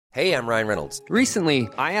Hey, I'm Ryan Reynolds. Recently,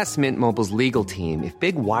 I asked Mint Mobile's legal team if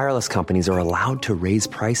big wireless companies are allowed to raise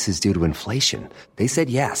prices due to inflation. They said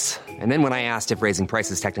yes. And then when I asked if raising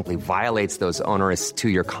prices technically violates those onerous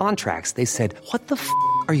two-year contracts, they said, "What the f***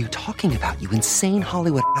 are you talking about, you insane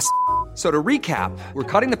Hollywood ass?" So to recap, we're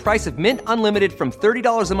cutting the price of Mint Unlimited from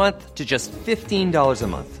 $30 a month to just $15 a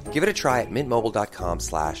month. Give it a try at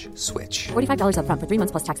mintmobile.com/switch. $45 up front for 3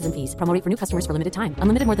 months plus taxes and fees. Promo rate for new customers for limited time.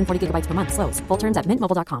 Unlimited more than 40 gigabytes per month. Slows full terms at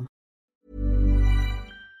mintmobile.com.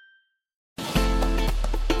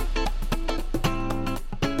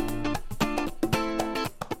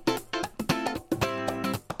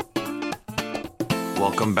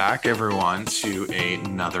 Welcome back, everyone, to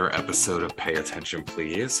another episode of Pay Attention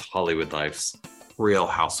Please, Hollywood Life's Real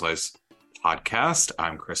Housewives podcast.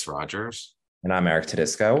 I'm Chris Rogers. And I'm Eric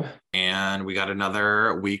Tedisco. And we got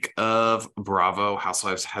another week of Bravo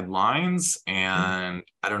Housewives headlines. And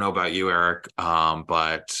I don't know about you, Eric,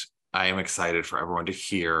 but I am excited for everyone to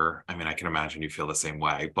hear. I mean, I can imagine you feel the same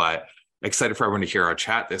way, but excited for everyone to hear our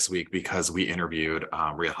chat this week because we interviewed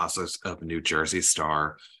Real Housewives of New Jersey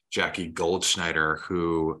star Jackie Goldschneider,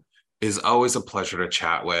 who is always a pleasure to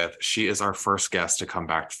chat with. She is our first guest to come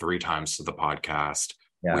back 3 times to the podcast.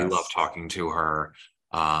 Yes. We love talking to her.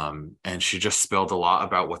 And she just spilled a lot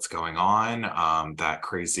about what's going on, that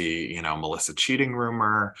crazy, Melissa cheating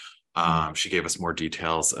rumor. She gave us more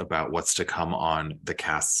details about what's to come on the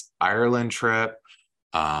cast's Ireland trip.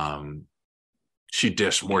 She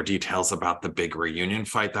dished more details about the big reunion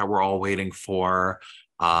fight that we're all waiting for.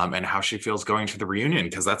 And how she feels going to the reunion,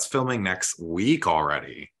 because that's filming next week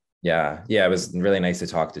already. Yeah, it was really nice to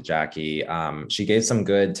talk to Jackie. She gave some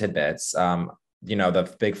good tidbits.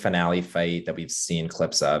 The big finale fight that we've seen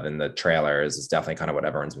clips of in the trailers is definitely kind of what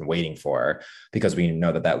everyone's been waiting for, because we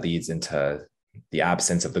know that leads into the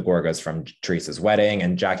absence of the Gorgas from Teresa's wedding.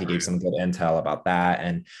 And Jackie gave some good intel about that.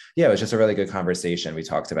 And yeah, it was just a really good conversation. We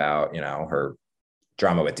talked about, her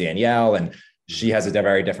drama with Danielle, and she has a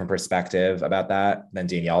very different perspective about that than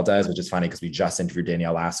Danielle does, which is funny because we just interviewed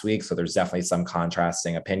Danielle last week. So there's definitely some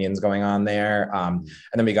contrasting opinions going on there. And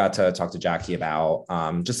then we got to talk to Jackie about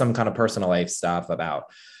just some kind of personal life stuff about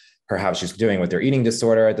her, how she's doing with her eating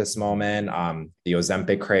disorder at this moment, the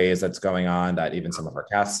Ozempic craze that's going on, that even some of her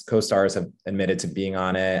cast co-stars have admitted to being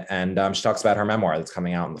on it. And she talks about her memoir that's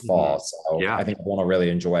coming out in the fall. So yeah. I think everyone will really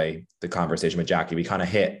enjoy the conversation with Jackie. We kind of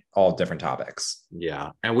hit all different topics.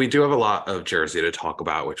 Yeah. And we do have a lot of Jersey to talk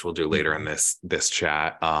about, which we'll do later in this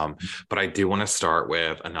chat. But I do want to start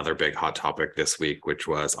with another big hot topic this week, which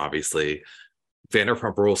was obviously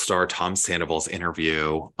Vanderpump Rules star Tom Sandoval's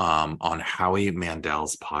interview on Howie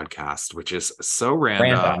Mandel's podcast, which is so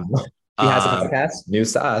random. He has a podcast,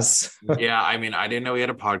 news to us. Yeah, I mean, I didn't know he had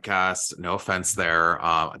a podcast. No offense there.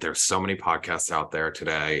 There's so many podcasts out there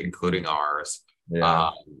today, including ours. Yeah.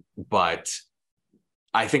 But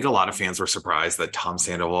I think a lot of fans were surprised that Tom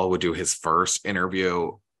Sandoval would do his first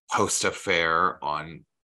interview post-affair on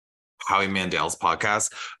Howie Mandel's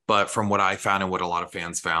podcast. But from what I found and what a lot of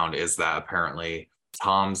fans found is that apparently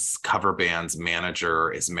Tom's cover band's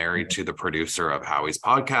manager is married to the producer of Howie's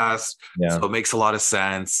podcast. Yeah. So it makes a lot of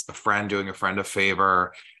sense. A friend doing a friend a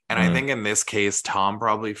favor. And I think in this case, Tom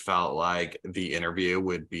probably felt like the interview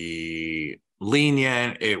would be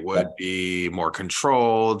lenient. It would be more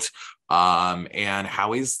controlled. And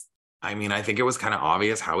Howie's, I think it was kind of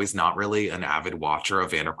obvious Howie's not really an avid watcher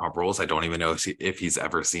of Vanderpump Rules. I don't even know if he's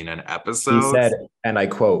ever seen an episode. He said, and I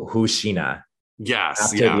quote, "Who's Sheena?" Yes.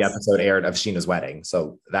 After the episode aired of Sheena's wedding.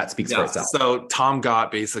 So that speaks for itself. So Tom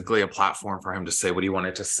got basically a platform for him to say what he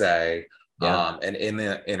wanted to say. Yeah. And in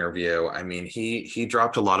the interview, he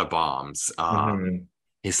dropped a lot of bombs.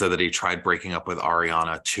 He said that he tried breaking up with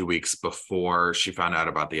Ariana 2 weeks before she found out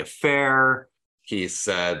about the affair. He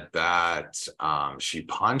said that she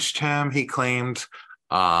punched him, he claimed,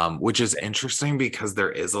 which is interesting because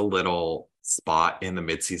there is a little spot in the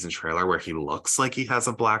mid-season trailer where he looks like he has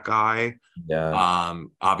a black eye. Yeah.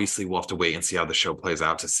 Obviously, we'll have to wait and see how the show plays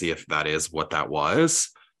out to see if that is what that was.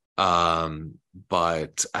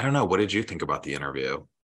 But I don't know. What did you think about the interview?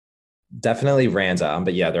 Definitely random,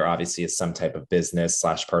 but yeah, there obviously is some type of business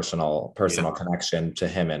 / personal connection to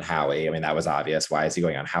him and Howie. That was obvious. Why is he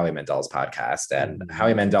going on Howie Mandel's podcast? And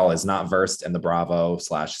Howie Mandel is not versed in the Bravo /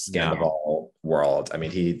 Scandal world.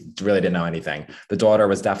 He really didn't know anything. The daughter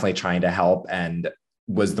was definitely trying to help and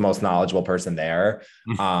was the most knowledgeable person there.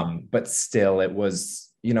 But still, it was,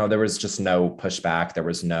 there was just no pushback. There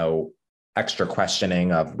was no extra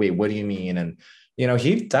questioning of, wait, what do you mean? And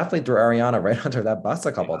he definitely threw Ariana right under that bus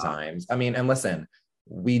a couple times. And listen,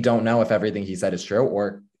 we don't know if everything he said is true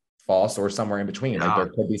or false or somewhere in between. Like there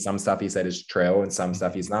could be some stuff he said is true and some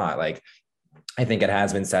stuff he's not. I think it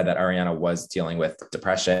has been said that Ariana was dealing with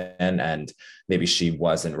depression and maybe she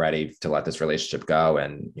wasn't ready to let this relationship go.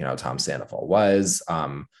 And, Tom Sandoval was.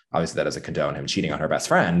 Obviously, that doesn't condone him cheating on her best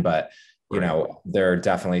friend, but, there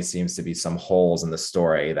definitely seems to be some holes in the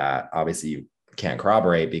story that obviously you can't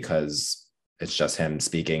corroborate because it's just him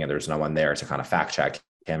speaking and there's no one there to kind of fact check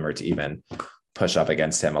him or to even push up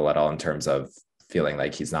against him a little in terms of feeling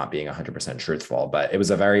like he's not being 100% truthful. But it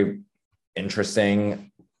was a very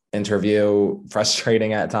interesting interview,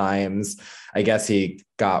 frustrating at times. I guess he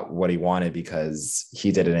got what he wanted because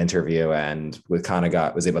he did an interview and was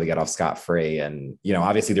able to get off scot-free. And,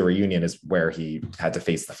 obviously the reunion is where he had to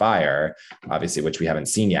face the fire, obviously, which we haven't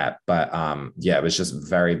seen yet. But it was just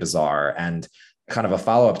very bizarre. And kind of a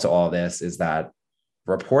follow-up to all this is that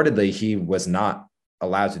reportedly he was not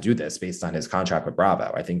allowed to do this based on his contract with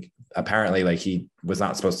Bravo. I think apparently he was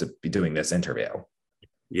not supposed to be doing this interview.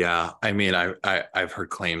 Yeah, I mean, I've heard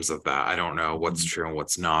claims of that. I don't know what's true and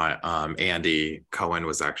what's not. Andy Cohen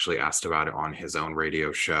was actually asked about it on his own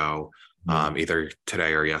radio show, either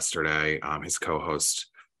today or yesterday. His co-host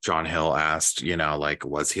John Hill asked,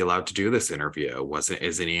 was he allowed to do this interview?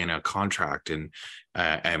 Isn't he in a contract? And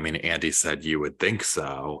I mean, Andy said you would think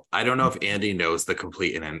so. I don't know if Andy knows the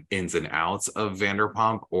complete ins and outs of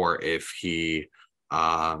Vanderpump or if he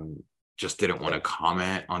just didn't want to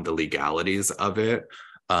comment on the legalities of it.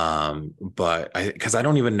 But because I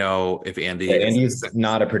don't even know if Andy's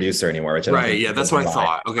not a producer anymore, which that's what I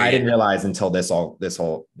thought. Okay, I didn't realize until this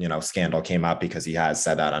whole scandal came up because he has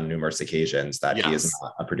said that on numerous occasions that he is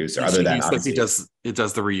not a producer. Other than he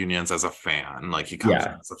does the reunions as a fan, he comes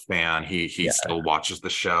in as a fan. He still watches the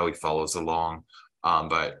show, he follows along.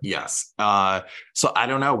 But yes, so I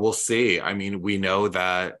don't know. We'll see. I mean, we know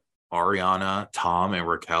that Ariana, Tom, and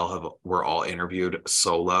Raquel were all interviewed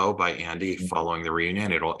solo by Andy following the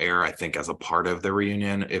reunion. It'll air, I think, as a part of the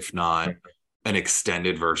reunion, if not an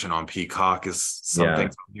extended version on Peacock is something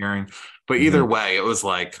I'm hearing. But either way, it was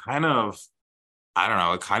kind of, I don't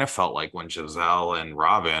know, it kind of felt like when Giselle and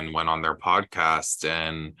Robin went on their podcast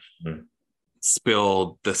and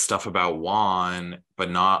spilled the stuff about Juan, but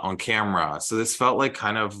not on camera. So this felt like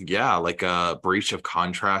kind of, like a breach of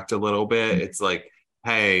contract a little bit. It's like,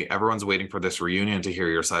 hey, everyone's waiting for this reunion to hear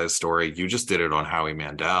your side of the story. You just did it on Howie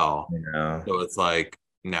Mandel. Yeah. So it's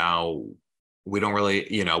now we don't really,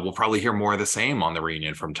 we'll probably hear more of the same on the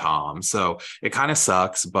reunion from Tom. So it kind of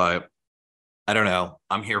sucks, but I don't know.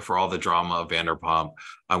 I'm here for all the drama of Vanderpump.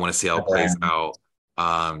 I want to see how it plays out.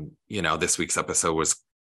 This week's episode was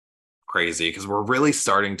crazy because we're really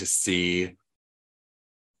starting to see.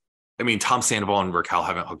 I mean, Tom Sandoval and Raquel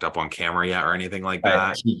haven't hooked up on camera yet or anything like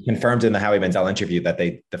that. He confirmed in the Howie Mandel interview that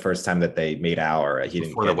the first time that they made out, or he didn't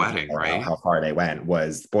before the wedding, right? How far they went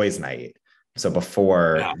was boys' night. So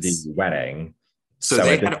before the wedding. So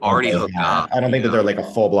they had already hooked up. I don't think that they're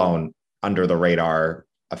a full blown under the radar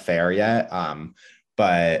affair yet.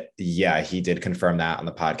 But he did confirm that on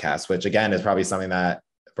the podcast, which again is probably something that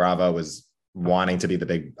Bravo was wanting to be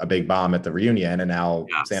a big bomb at the reunion, and now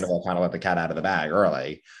Sandoval kind of let the cat out of the bag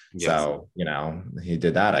early. So he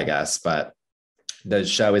did that, I guess. But the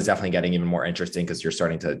show is definitely getting even more interesting because you're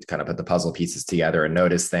starting to kind of put the puzzle pieces together and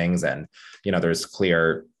notice things, and there's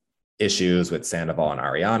clear issues with Sandoval and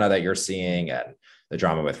Ariana that you're seeing, and the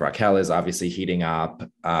drama with Raquel is obviously heating up.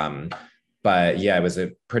 But it was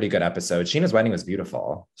a pretty good episode. Sheena's wedding was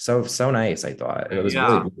beautiful, so nice. I thought it was a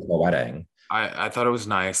really beautiful wedding. I thought it was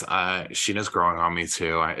nice. Sheena's growing on me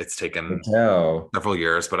too. It's taken several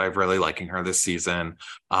years, but I'm really liking her this season.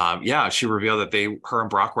 She revealed that her and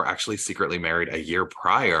Brock were actually secretly married a year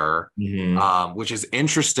prior, which is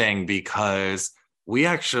interesting because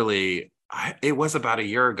it was about a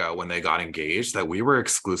year ago when they got engaged that we were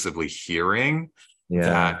exclusively hearing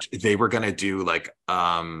that they were going to do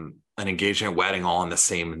an engagement wedding all on the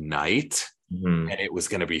same night. And it was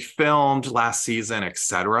going to be filmed last season,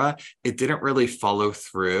 etc. It didn't really follow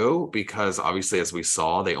through because obviously, as we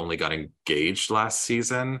saw, they only got engaged last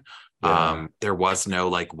season. There was no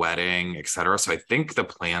wedding, etc. So I think the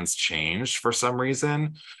plans changed for some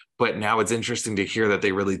reason. But now it's interesting to hear that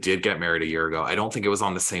they really did get married a year ago. I don't think it was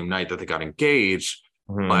on the same night that they got engaged.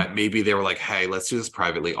 But maybe they were like, hey, let's do this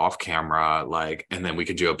privately off camera, and then we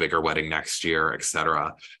could do a bigger wedding next year,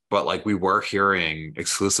 etc. But we were hearing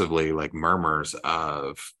exclusively murmurs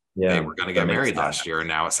of they were going to get married last year, and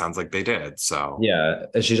now it sounds like they did. So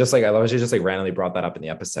she just I love it. She just randomly brought that up in the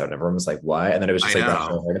episode, and everyone was like, what? And then it was just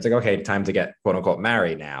it's okay, time to get quote unquote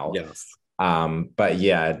married now. Yes. But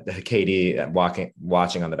yeah, Katie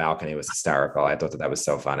watching on the balcony was hysterical. I thought that was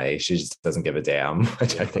so funny. She just doesn't give a damn,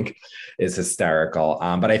 which I think is hysterical.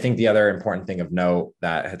 But I think the other important thing of note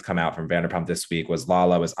that had come out from Vanderpump this week was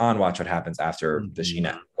Lala was on Watch What Happens after the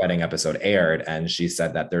Sheena wedding episode aired, and she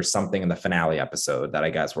said that there's something in the finale episode that I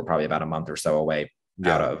guess we're probably about a month or so away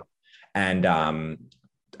out of, and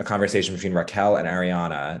a conversation between Raquel and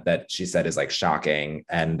Ariana that she said is like shocking,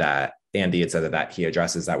 and that Andy had said that he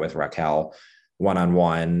addresses that with Raquel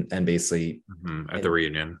one-on-one and basically at the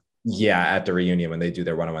reunion. Yeah, at the reunion when they do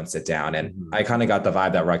their one-on-one sit down. And I kind of got the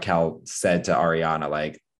vibe that Raquel said to Ariana,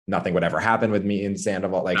 like, nothing would ever happen with me in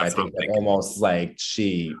Sandoval. Like, that's I think that almost like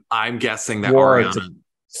I'm guessing that Ariana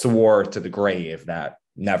swore to the grave that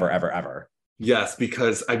never, ever, ever. Yes,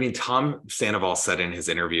 because I mean, Tom Sandoval said in his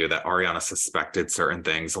interview that Ariana suspected certain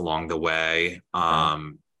things along the way.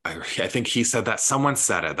 I think he said that someone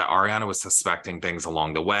said it, that Ariana was suspecting things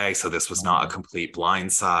along the way. So this was not a complete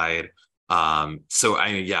blindside. I'm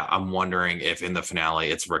wondering if in the finale,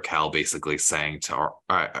 it's Raquel basically saying to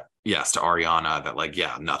Ariana that like,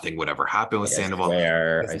 yeah, nothing would ever happen with Sandoval.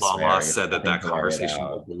 Lala said that conversation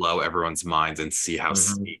will blow everyone's minds and see how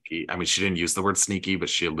sneaky. I mean, she didn't use the word sneaky, but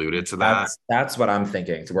she alluded to that. That's what I'm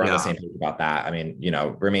thinking. So we're on the same page about that. I mean,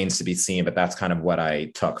 remains to be seen, but that's kind of what I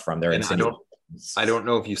took from their insinuation. I don't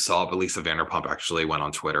know if you saw, but Lisa Vanderpump actually went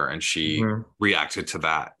on Twitter and she reacted to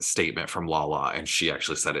that statement from Lala. And she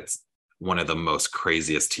actually said it's one of the most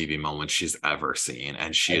craziest TV moments she's ever seen.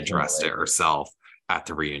 And she addressed it herself at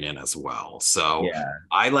the reunion as well. So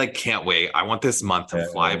I can't wait. I want this month to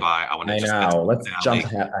fly by. Let's jump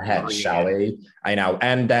ahead, shall we? I know.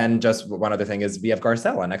 And then just one other thing is we have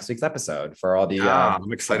Garcelle on next week's episode for all the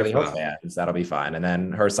I'm excited for that. Fans. That'll be fun. And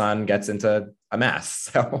then her son gets into a mess.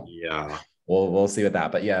 So We'll see with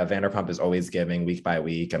that. But yeah, Vanderpump is always giving week by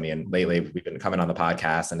week. I mean, lately we've been coming on the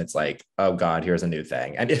podcast and it's like, oh God, here's a new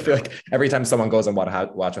thing. And I feel like every time someone goes and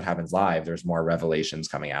watch What Happens Live, there's more revelations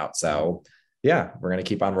coming out. So yeah, we're going to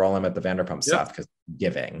keep on rolling with the Vanderpump stuff because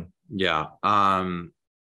giving. Yeah.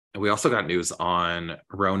 We also got news on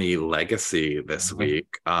RHONJ Legacy this week.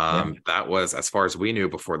 That was, as far as we knew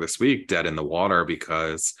before this week, dead in the water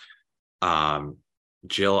because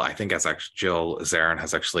Jill Zarin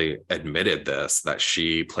has actually admitted this, that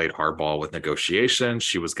she played hardball with negotiations.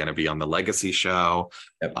 She was going to be on the Legacy show.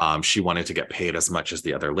 She wanted to get paid as much as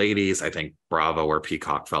the other ladies. I think Bravo or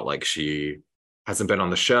Peacock felt like she hasn't been on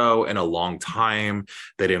the show in a long time.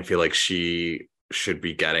 They didn't feel like she should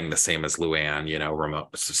be getting the same as Luann,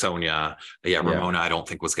 Sonia. Ramona, I don't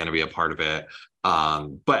think was going to be a part of it.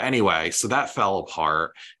 But anyway, so that fell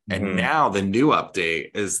apart. And now the new update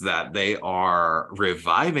is that they are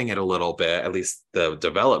reviving it a little bit, at least the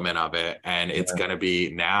development of it. And it's going to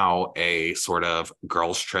be now a sort of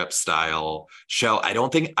girls trip style show. I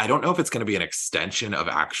don't know if it's going to be an extension of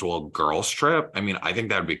actual girls trip. I mean, I think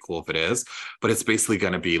that would be cool if it is, but it's basically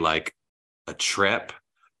going to be like a trip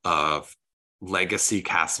of Legacy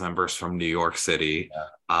cast members from New York City,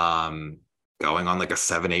 going on like a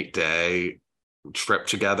 7-8 day trip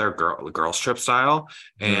together, girls trip style.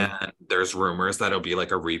 And there's rumors that it'll be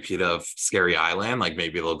like a repeat of Scary Island, like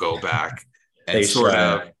maybe they'll go back and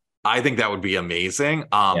I think that would be amazing.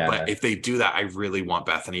 But if they do that, I really want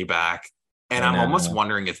Bethany back. And I'm almost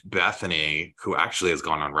wondering if Bethany, who actually has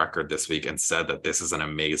gone on record this week and said that this is an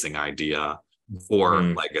amazing idea for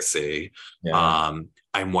Legacy,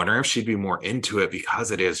 I'm wondering if she'd be more into it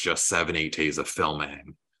because it is just 7-8 days of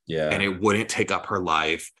filming. And it wouldn't take up her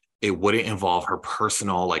life. It wouldn't involve her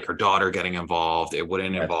personal, like her daughter getting involved. It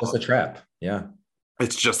wouldn't involve. It's just a trip.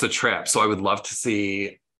 It's just a trip. So I would love to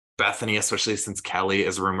see Bethany, especially since Kelly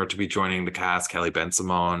is rumored to be joining the cast, Kelly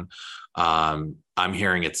Ben-Simone. I'm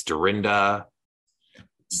hearing it's Dorinda,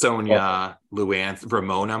 Sonia, Luann,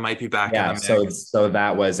 Ramona might be back. Yeah, so it's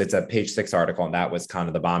a Page 6 article, and that was kind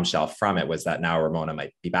of the bombshell from it, was that now Ramona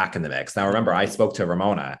might be back in the mix. Now, remember, I spoke to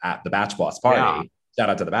Ramona at the Batch Boss party. Shout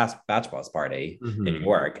out to the Batch Boss party in New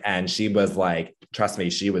York. And she was like, trust me,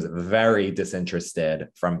 she was very disinterested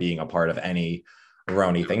from being a part of any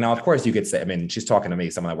RHONJ thing. Now, of course, you could say, I mean, she's talking to me,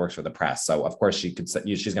 someone that works for the press. So of course she could say,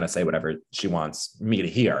 she's going to say whatever she wants me to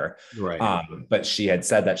hear. But she had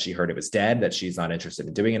said that she heard it was dead, that she's not interested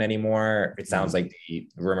in doing it anymore. It sounds like the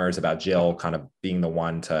rumors about Jill kind of being the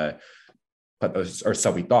one to put those, or so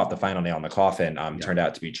we thought, the final nail in the coffin turned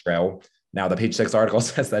out to be true. Now, the Page 6 article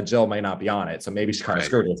says that Jill might not be on it, so maybe she kind of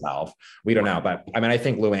screwed herself. We don't know. But I mean, I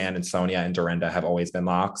think Luann and Sonia and Dorinda have always been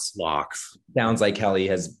locks. Sounds like Kelly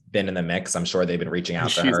has been in the mix. I'm sure they've been reaching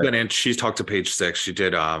out to her. She's talked to Page 6. She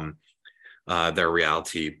did their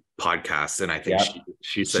reality podcast, and I think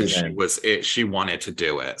she said she wanted to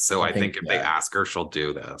do it. So I think if they ask her, she'll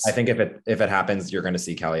do this. I think if it happens, you're going to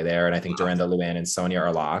see Kelly there, and I think Dorinda, Luann, and Sonia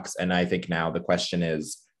are locks. And I think now the question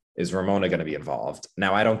is Ramona going to be involved?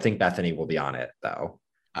 Now I don't think Bethany will be on it though.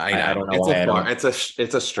 I know. I don't know. It's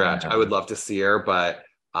a stretch. I would love to see her, but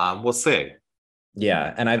we'll see.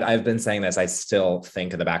 Yeah, and I've been saying this. I still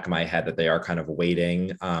think in the back of my head that they are kind of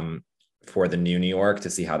waiting for the new New York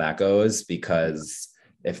to see how that goes, because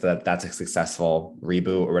if that's a successful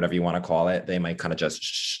reboot or whatever you want to call it, they might kind of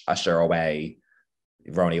just usher away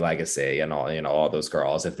RHONJ legacy and all those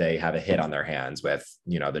girls if they have a hit on their hands with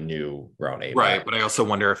the new RHONJ. Right, but I also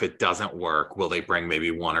wonder if it doesn't work, will they bring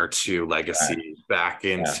maybe one or two legacy back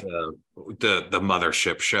into the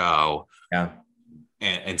mothership show? Yeah,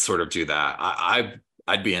 and sort of do that.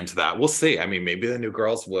 I'd be into that. We'll see. I mean, maybe the new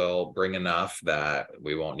girls will bring enough that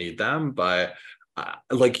we won't need them, but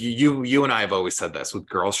like you and I have always said this with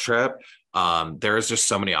Girls Trip, there is just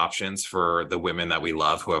so many options for the women that we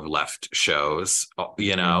love who have left shows,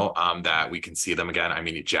 that we can see them again. I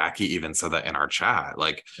mean, Jackie even said that in our chat,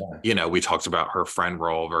 like, we talked about her friend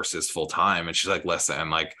role versus full time, and she's like, listen,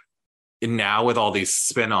 like now with all these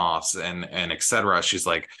spinoffs and et cetera, she's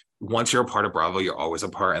like, once you're a part of Bravo, you're always a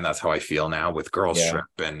part. And that's how I feel now with Girls Trip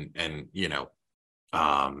and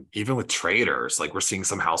even with Traders, like we're seeing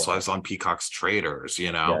some housewives on Peacock's Traders,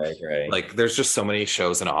 like there's just so many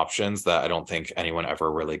shows and options that I don't think anyone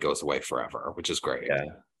ever really goes away forever, which is great. Yeah,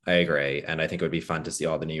 I agree. And I think it would be fun to see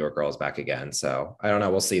all the New York girls back again. So I don't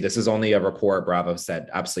know. We'll see. This is only a report. Bravo said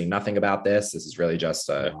absolutely nothing about this. This is really just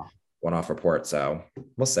a one-off report. So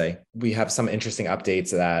we'll see. We have some interesting updates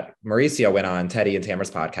that Mauricio went on Teddy and Tamara's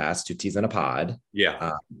podcast, Two Teas in a Pod.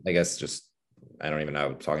 Yeah. I guess just, I don't even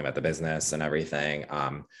know, talking about the business and everything.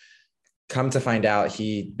 Come to find out,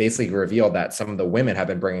 he basically revealed that some of the women have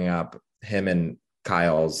been bringing up him and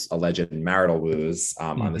Kyle's alleged marital woos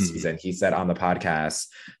on the season. He said on the podcast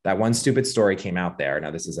that one stupid story came out there. Now,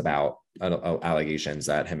 this is about allegations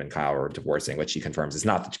that him and Kyle were divorcing, which he confirms is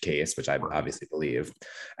not the case, which I obviously believe.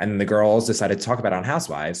 And the girls decided to talk about it on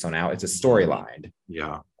Housewives. So now it's a storyline.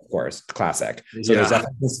 Yeah. Of course, classic. So there's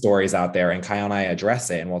definitely stories out there, and Kyle and I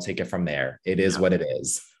address it, and we'll take it from there. It is what it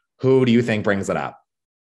is. Who do you think brings it up?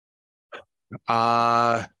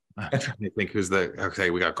 I'm trying to think who's we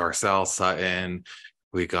got Garcelle, Sutton,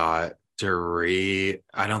 we got Dorit.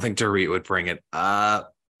 I don't think Dorit would bring it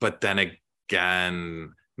up, but then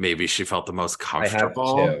again, maybe she felt the most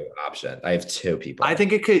comfortable. I have two people. I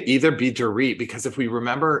think it could either be Dorit, because if we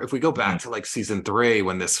go back to like season 3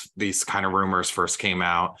 when these kind of rumors first came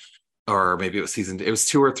out, or maybe it was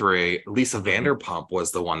 2 or 3. Lisa Vanderpump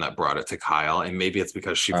was the one that brought it to Kyle, and maybe it's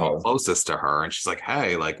because she felt closest to her, and she's like,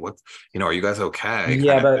 "Hey, like, what? Are you guys okay?"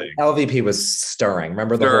 Yeah, but LVP was stirring.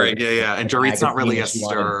 Remember the whole and Dorit's not really a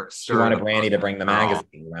stir. She wanted Brandy to bring the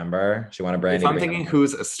magazine. Remember, she wanted Brandy. If I'm thinking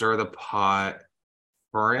who's a stir the pot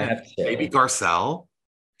for it, maybe Garcelle.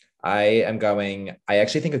 I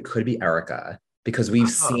actually think it could be Erica, because we've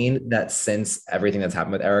seen that since everything that's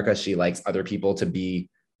happened with Erica, she likes other people to be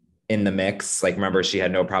in the mix. Like, remember, she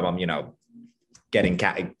had no problem, getting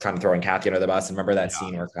kind of throwing Kathy under the bus. And remember that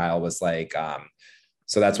scene where Kyle was like,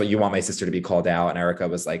 so that's what you want my sister to be called out. And Erica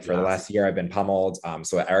was like, for the last year, I've been pummeled.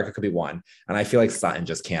 So Erica could be one. And I feel like Sutton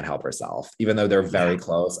just can't help herself. Even though they're very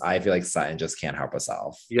close, I feel like Sutton just can't help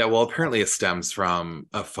herself. Yeah, well, apparently it stems from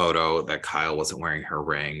a photo that Kyle wasn't wearing her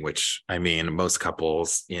ring, which, I mean, most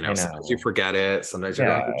couples, sometimes you forget it. Sometimes you're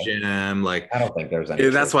at the gym. Like, I don't think there's any.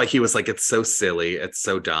 That's why he was like, it's so silly. It's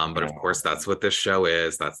so dumb. But of course, that's what this show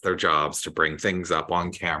is. That's their jobs, to bring things up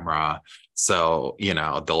on camera. So,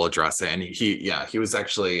 they'll address it. And he was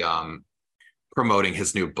actually promoting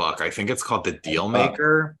his new book. I think it's called The Deal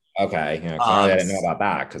Maker. Okay. I didn't know about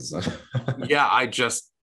that, because I just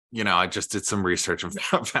did some research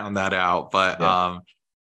and found that out. But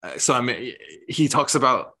so I mean, he talks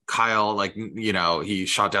about Kyle, like, he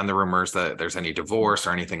shot down the rumors that there's any divorce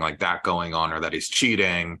or anything like that going on, or that he's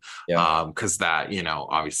cheating. Because that,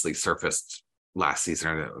 obviously surfaced last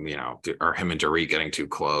season, or him and Dorit getting too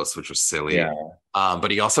close, which was silly. But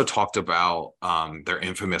he also talked about their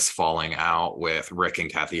infamous falling out with Rick and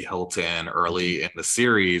Kathy Hilton early in the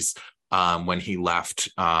series, when he left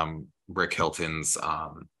Rick Hilton's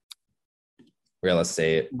real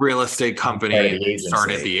estate company and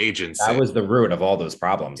started the agency. That was the root of all those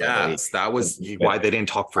problems. Yes, that was why they didn't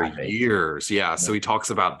talk for years. So he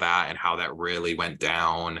talks about that and how that really went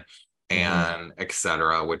down, and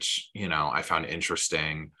etc., which I found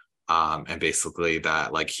interesting. And basically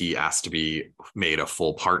that, like, he asked to be made a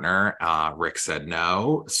full partner. Rick said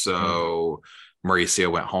no. So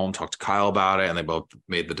Mauricio went home, talked to Kyle about it, and they both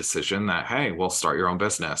made the decision that, hey, we'll start your own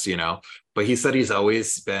business, you know. But he said he's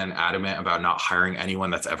always been adamant about not hiring anyone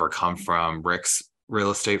that's ever come from Rick's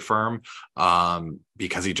real estate firm,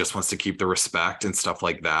 because he just wants to keep the respect and stuff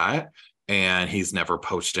like that. And he's never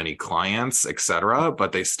poached any clients, etc.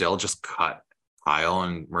 But they still just cut Kyle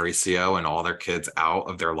and Mauricio and all their kids out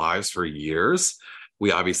of their lives for years.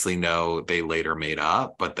 We obviously know they later made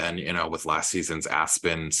up, but then, you know, with last season's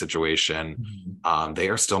Aspen situation, they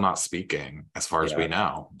are still not speaking as far as we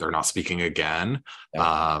know. They're not speaking again.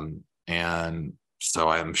 And so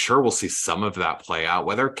I'm sure we'll see some of that play out.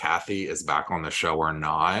 Whether Kathy is back on the show or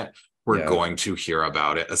not, we're going to hear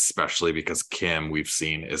about it, especially because Kim, we've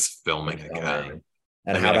seen, is filming again.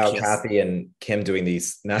 And how about Kathy and Kim doing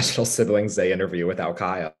these National Siblings Day interview without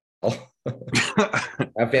Kyle?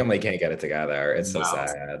 That family can't get it together. It's so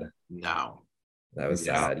sad. No, that was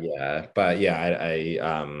sad. Yeah, but yeah,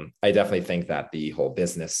 I definitely think that the whole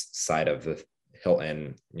business side of the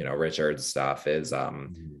Hilton, you know, Richards stuff is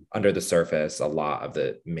under the surface a lot of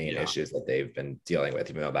the main issues that they've been dealing with,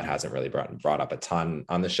 even though that hasn't really brought up a ton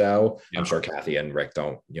on the show. I'm sure Kathy and Rick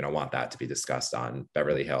don't, you know, want that to be discussed on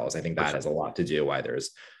Beverly Hills. I think that has a lot to do why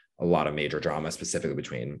there's a lot of major drama specifically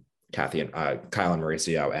between Kathy and Kyle and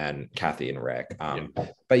Mauricio and Kathy and Rick.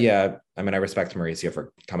 But yeah, I mean, I respect Mauricio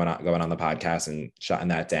for going on the podcast and shutting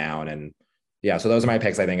that down. And yeah, so those are my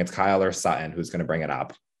picks. I think it's Kyle or Sutton who's going to bring it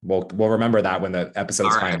up. We'll remember that when the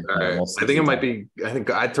episode's final. Right. I think it might be. I think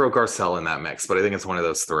I'd throw Garcelle in that mix, but I think it's one of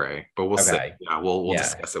those three. But we'll see. Yeah, we'll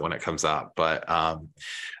discuss it when it comes up. But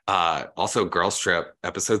also, Girls Trip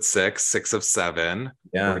episode 6 of 7.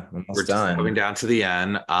 Yeah, we're done. Moving down to the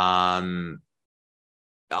end.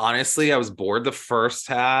 Honestly, I was bored the first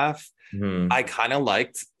half. I kind of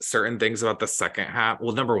liked certain things about the second half.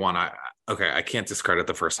 Well, number one, I can't discredit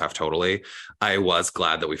the first half totally. I was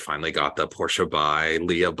glad that we finally got the Portia by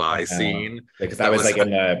Leah by scene. Because that was like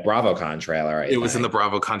in the BravoCon trailer. It was in the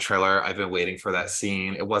BravoCon trailer. I've been waiting for that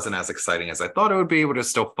scene. It wasn't as exciting as I thought it would be, but it was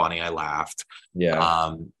still funny. I laughed.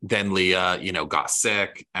 Yeah. Then Leah, you know, got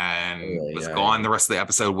sick and was gone the rest of the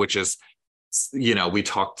episode, which is, you know, we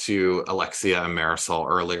talked to Alexia and Marisol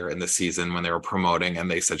earlier in the season when they were promoting,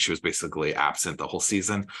 and they said she was basically absent the whole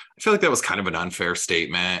season. I feel like that was kind of an unfair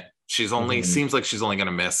statement. She's only seems like she's only going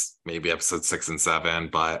to miss maybe episode 6 and 7,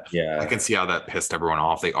 but I can see how that pissed everyone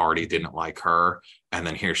off. They already didn't like her, and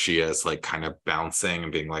then here she is, like, kind of bouncing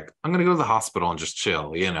and being like, "I'm going to go to the hospital and just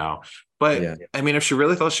chill," you know. But I mean, if she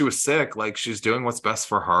really thought she was sick, like, she's doing what's best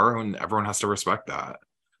for her, and everyone has to respect that.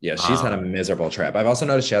 Yeah, she's had a miserable trip. I've also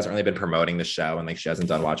noticed she hasn't really been promoting the show, and like she hasn't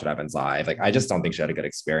done Watch What Happens Live. Like, I just don't think she had a good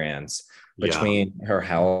experience between her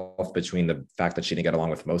health, between the fact that she didn't get along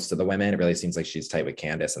with most of the women. It really seems like she's tight with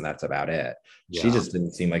Candace, and that's about it. She just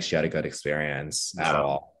didn't seem like she had a good experience at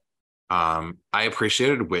all. I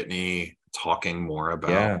appreciated Whitney talking more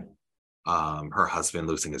about her husband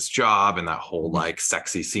losing his job and that whole like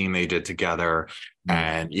sexy scene they did together.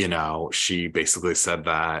 And, you know, she basically said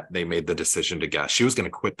that they made the decision to she was going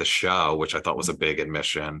to quit the show, which I thought was a big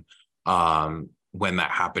admission. When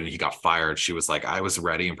that happened, he got fired. She was like, I was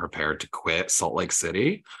ready and prepared to quit Salt Lake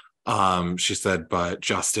City. She said, but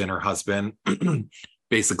Justin, her husband,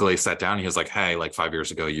 basically sat down. He was like, hey, like 5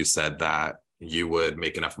 years ago, you said that you would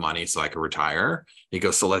make enough money so I could retire. He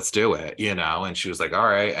goes, so let's do it, you know? And she was like, all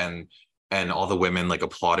right. And all the women like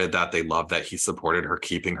applauded that. They loved that he supported her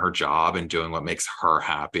keeping her job and doing what makes her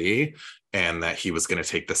happy, and that he was going to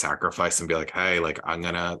take the sacrifice and be like, hey, like,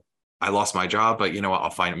 I lost my job, but you know what?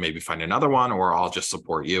 I'll maybe find another one, or I'll just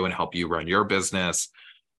support you and help you run your business,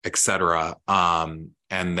 etc. And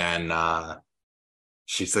then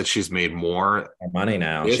she said she's made more money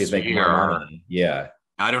now. She's making more money. Yeah.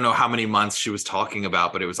 I don't know how many months she was talking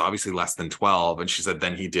about, but it was obviously less than 12. And she said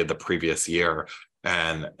then he did the previous year,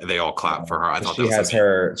 and they all clapped for her. I thought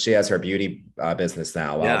she has her beauty business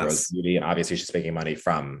now, Rose Beauty, and obviously she's making money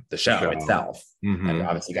from the show itself, and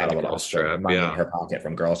obviously got a little money in her pocket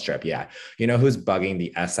from Girls Trip. Yeah, you know who's bugging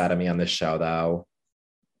the S out of me on this show though?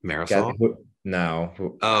 Marisol?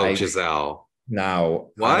 Giselle.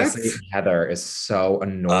 No, what? Honestly, Heather is so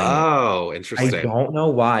annoying. Oh, interesting. I don't know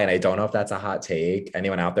why, and I don't know if that's a hot take.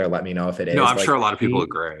 Anyone out there, let me know if it is. No, I'm sure a lot of people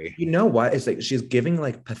agree. You know what? It's like she's giving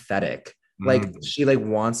like pathetic Like she like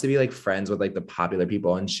wants to be like friends with like the popular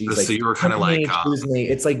people, and she's like, so you were kind of like, choose me.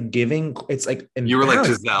 It's like giving. It's like you were like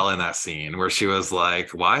Giselle in that scene where she was like,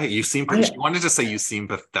 "Why you seem?" She wanted to say you seem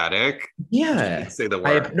pathetic. Yeah, say the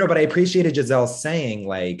word. No, but I appreciated Giselle saying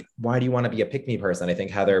like, "Why do you want to be a pick me person?" I think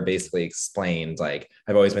Heather basically explained like,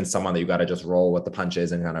 "I've always been someone that you got to just roll with the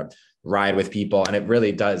punches and kind of ride with people," and it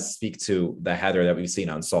really does speak to the Heather that we've seen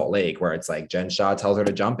on Salt Lake, where it's like Jen Shah tells her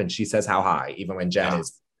to jump and she says how high, even when Jen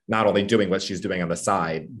is not only doing what she's doing on the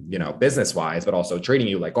side, you know, business wise, but also treating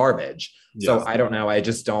you like garbage. Yes. So I don't know. I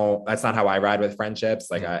just don't, that's not how I ride with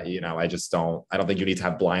friendships. Like, I don't think you need to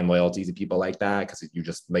have blind loyalty to people like that, because you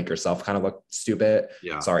just make yourself kind of look stupid.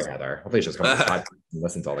 Yeah. Sorry, Heather. Hopefully she's going to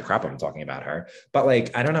listen to all the crap I'm talking about her. But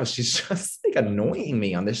like, I don't know. She's just like annoying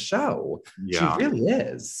me on this show. Yeah. She really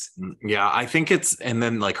is. Yeah. I think and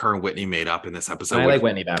then like her and Whitney made up in this episode. I like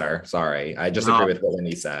Whitney better. Sorry. I just agree with what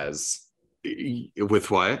Whitney says. With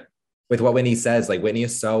what? With what Whitney says. Like, Whitney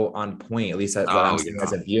is so on point, at least what I'm seeing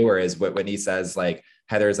as a viewer, is what Whitney says. Like,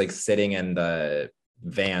 Heather's like sitting in the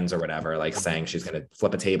vans or whatever, like saying she's going to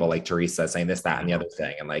flip a table, like Teresa, saying this, that, and the other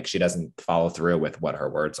thing. And like, she doesn't follow through with what her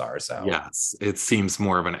words are. So yes, it seems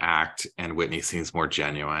more of an act, and Whitney seems more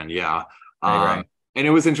genuine. Yeah. Right. And it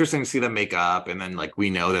was interesting to see them make up. And then like, we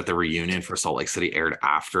know that the reunion for Salt Lake City aired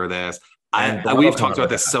after this. And we've talked about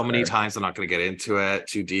this so many times. I'm not going to get into it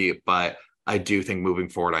too deep, but I do think moving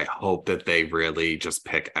forward, I hope that they really just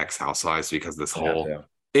pick ex-housewives, because this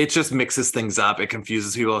it just mixes things up. It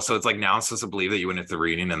confuses people. So it's like, now I'm supposed to believe that you went into the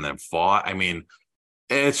reunion and then fought. I mean,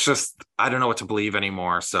 it's just, I don't know what to believe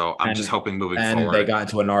anymore. So I'm just hoping moving forward. And they got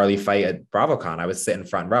into a gnarly fight at BravoCon. I was sitting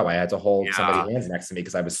front row. I had to hold somebody's hands next to me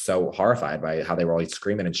because I was so horrified by how they were always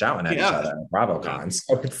screaming and shouting at each other at BravoCon.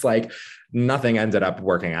 So it's like nothing ended up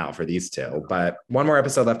working out for these two. But one more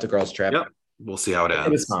episode left to Girls Trip. Yep. We'll see how it ends.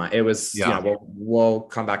 It was fine. It was, we'll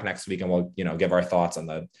come back next week and we'll, give our thoughts on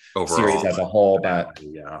the series as a whole. But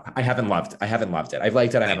I haven't loved it. I've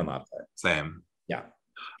liked it. I haven't loved it. Same. Yeah.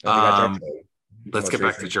 Let's get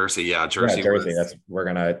back to Jersey. Yeah, Jersey. We're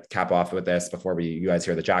gonna cap off with this before you guys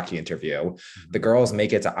hear the Jackie interview. The girls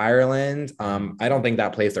make it to Ireland. I don't think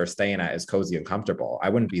that place they're staying at is cozy and comfortable. I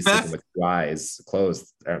wouldn't be sleeping with two eyes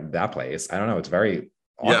closed that place. I don't know. It's very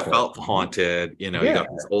it felt haunted. You got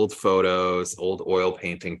these old photos, old oil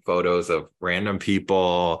painting photos of random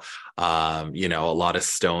people, a lot of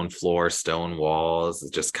stone floor, stone walls.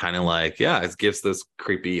 It's just kind of like, it gives those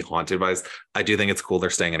creepy haunted vibes. I do think it's cool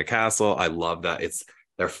they're staying in a castle. I love that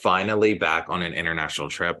they're finally back on an international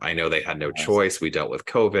trip. I know they had no choice. We dealt with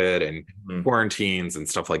COVID and quarantines and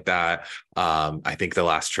stuff like that. I think the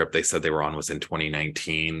last trip they said they were on was in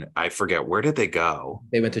 2019. I forget, where did they go?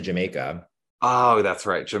 They went to Jamaica. Oh, that's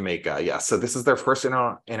right. Jamaica. Yeah. So this is their first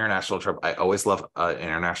international trip. I always love an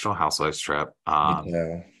international housewives trip.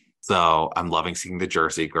 So I'm loving seeing the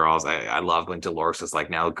Jersey girls. I love when Dolores is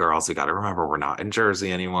like, now girls, we got to remember we're not in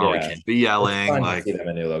Jersey anymore. We can't be yelling. It's fun to see them in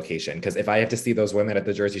a new location. Because if I have to see those women at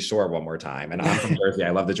the Jersey Shore one more time, and I'm from Jersey,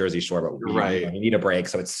 I love the Jersey Shore, but we need a break.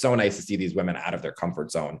 So it's so nice to see these women out of their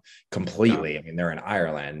comfort zone completely. I mean, they're in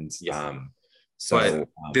Ireland. But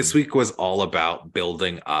this week was all about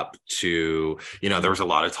building up to, there was a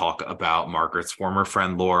lot of talk about Margaret's former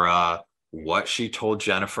friend, Laura, what she told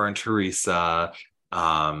Jennifer and Teresa.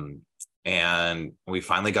 And we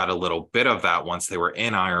finally got a little bit of that once they were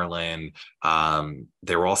in Ireland.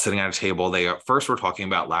 They were all sitting at a table. They first were talking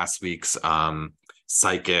about last week's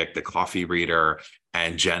psychic, the coffee reader.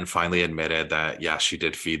 And Jen finally admitted that, she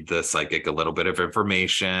did feed the psychic a little bit of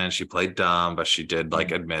information. She played dumb, but she did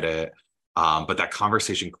admit it. But that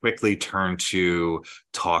conversation quickly turned to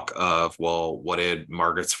talk of, well, what did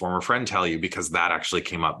Margaret's former friend tell you? Because that actually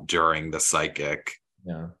came up during the psychic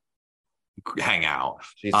hangout.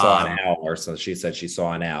 She saw an owl, or so she said she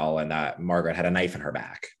saw an owl, and that Margaret had a knife in her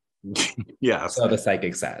back. So the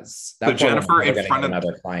psychic says. That Jennifer in front of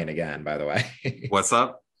another client again, by the way. What's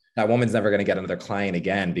up? That woman's never going to get another client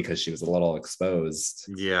again because she was a little exposed.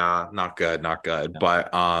 Yeah, not good. No.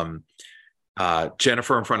 But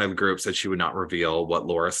Jennifer in front of the group said she would not reveal what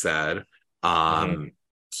Laura said.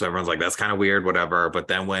 So everyone's like, that's kind of weird, whatever. But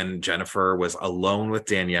then when Jennifer was alone with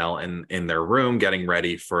Danielle in their room getting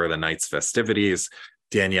ready for the night's festivities,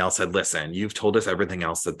 Danielle said, listen, you've told us everything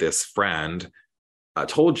else that this friend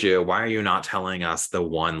told you. Why are you not telling us the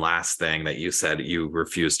one last thing that you said you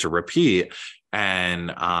refused to repeat?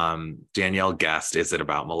 And Danielle guessed, is it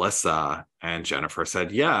about Melissa? And Jennifer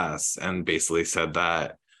said yes, and basically said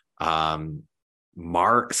that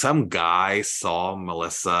some guy saw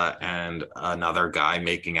Melissa and another guy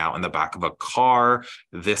making out in the back of a car.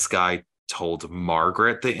 This guy told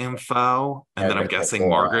Margaret the info. And then I'm guessing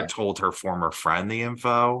Margaret told her former friend the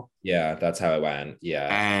info. Yeah, that's how it went. Yeah.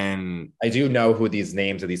 And I do know who these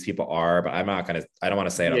names of these people are, but I don't want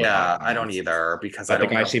to say it. Yeah, I don't either, because the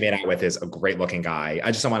guy she made out with is a great looking guy.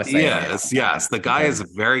 I just don't want to say it. Yes. The guy is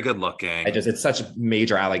very good looking. It's such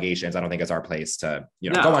major allegations. I don't think it's our place to,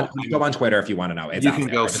 go on Twitter if you want to know. You can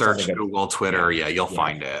go search Google, Twitter. Yeah, you'll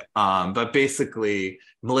find it. But basically,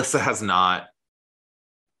 Melissa has not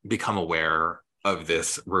become aware of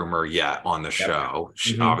this rumor yet on the show.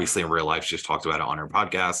 She, obviously in real life, she's talked about it on her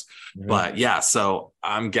podcast. But yeah, so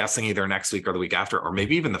I'm guessing either next week or the week after, or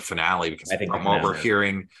maybe even the finale, because from what we're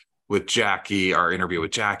hearing with Jackie, our interview with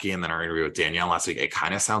Jackie, and then our interview with Danielle last week, it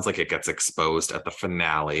kind of sounds like it gets exposed at the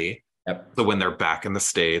finale. So when they're back in the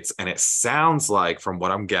States, and it sounds like, from what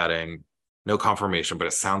I'm getting, no confirmation, but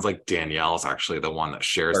it sounds like Danielle is actually the one that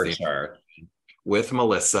shares the information with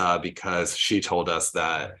Melissa, because she told us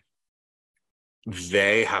that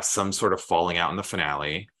they have some sort of falling out in the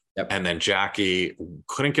finale. And then Jackie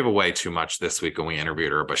couldn't give away too much this week when we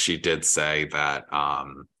interviewed her, but she did say that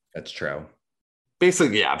that's true.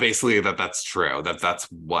 Basically that's true. That's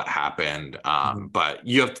what happened. But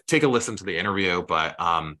you have to take a listen to the interview. But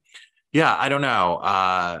yeah, I don't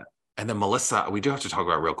know. And then Melissa, we do have to talk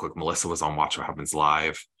about real quick. Melissa was on Watch What Happens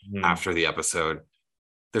Live after the episode.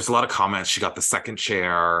 There's a lot of comments. She got the second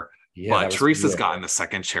chair. But Teresa's gotten the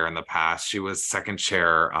second chair in the past. She was second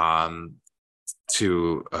chair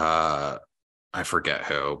to I forget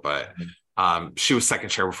who, but she was second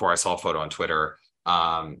chair before. I saw a photo on Twitter.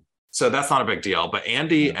 So that's not a big deal. But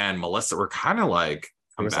Andy and Melissa were kind of like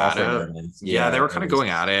combative. Yeah, they were kind of going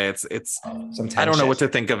at it. It's I don't know what to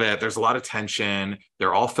think of it. There's a lot of tension.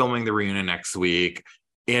 They're all filming the reunion next week.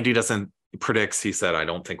 Andy predicts, he said, I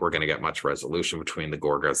don't think we're going to get much resolution between the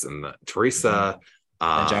Gorgas and the Teresa.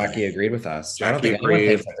 And Jackie agreed with us. I don't think anyone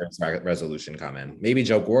thinks that there's resolution coming. Maybe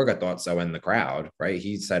Joe Gorga thought so in the crowd, right?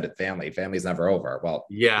 He said it, family's never over. Well,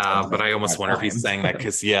 yeah, but I almost wonder if he's saying that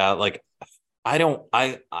because, like,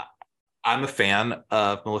 I'm a fan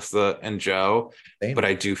of Melissa and Joe, but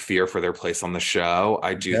I do fear for their place on the show.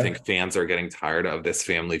 I do think fans are getting tired of this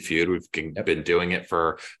family feud. We've been doing it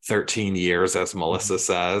for 13 years, as Melissa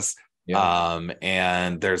says.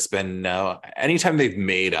 And there's been anytime they've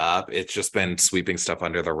made up, it's just been sweeping stuff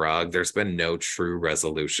under the rug. There's been no true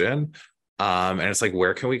resolution. And it's like,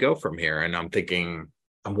 where can we go from here? And I'm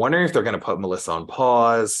wondering if they're going to put Melissa on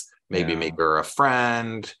pause, maybe make her a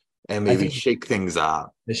friend, and maybe shake things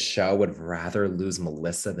up. The show would rather lose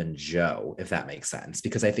Melissa than Joe, if that makes sense.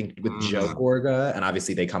 Because I think with Joe Gorga, and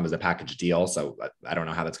obviously they come as a package deal, so I don't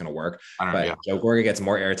know how that's going to work. But Joe Gorga gets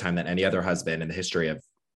more airtime than any other husband in the history of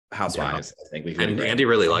Housewives. I think Andy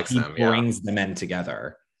really likes him. He brings the men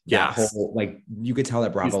together. You could tell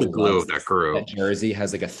that Bravo He's the glue of that group. That Jersey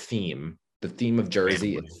has like a theme. The theme of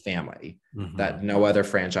Jersey is family. That no other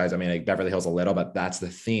franchise. I mean, like Beverly Hills a little, but that's the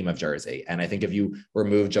theme of Jersey. And I think if you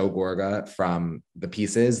remove Joe Gorga from the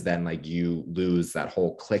pieces, then like you lose that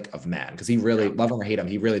whole clique of men, because he really, love him or hate him,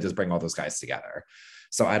 he really does bring all those guys together.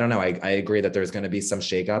 So I don't know. I agree that there's going to be some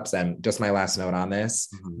shakeups. And just my last note on this,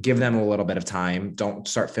 give them a little bit of time. Don't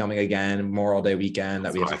start filming again, Memorial Day weekend,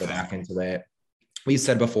 that we have to go back into it. We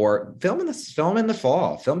said before, film in the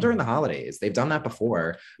fall, film during the holidays. They've done that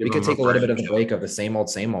before. We could take a little bit of a break of the same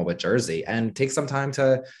old with Jersey and take some time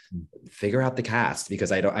to figure out the cast,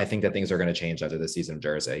 because I think that things are going to change after this season of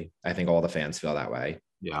Jersey. I think all the fans feel that way.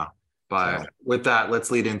 Yeah. But with that,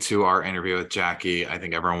 let's lead into our interview with Jackie. I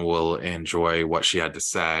think everyone will enjoy what she had to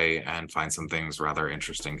say and find some things rather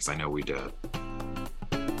interesting, because I know we did.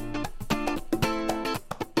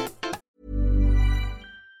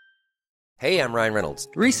 Hey, I'm Ryan Reynolds.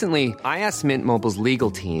 Recently, I asked Mint Mobile's legal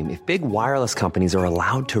team if big wireless companies are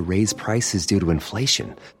allowed to raise prices due to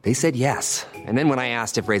inflation. They said yes. And then when I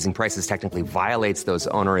asked if raising prices technically violates those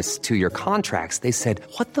onerous 2-year contracts, they said,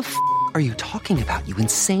 "What the f*** are you talking about, you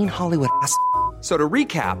insane Hollywood ass?" So to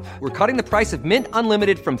recap, we're cutting the price of Mint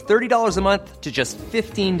Unlimited from $30 a month to just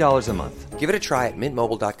 $15 a month. Give it a try at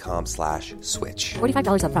mintmobile.com/switch.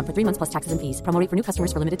 $45 up front for 3 months plus taxes and fees. Promo rate for new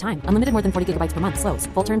customers for limited time. Unlimited more than 40 gigabytes per month. Slows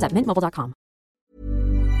full terms at mintmobile.com.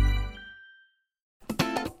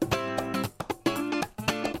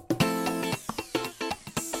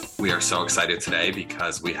 We are so excited today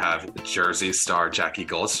because we have Jersey star Jackie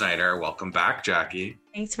Goldschneider. Welcome back, Jackie.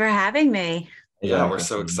 Thanks for having me. Yeah, we're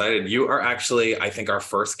so excited. You are actually, I think, our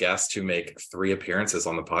first guest to make 3 appearances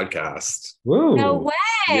on the podcast. Woo. No way.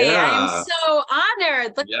 Yeah. I'm so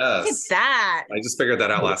honored. Look at that. I just figured that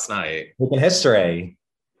out last night. Making history.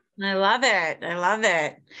 I love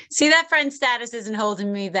it. See, that friend status isn't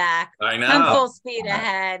holding me back. I know. I'm full speed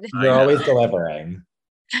ahead. You're always delivering.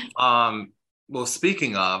 Well,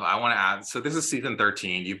 speaking of, I want to add, so this is season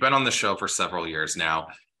 13. You've been on the show for several years now.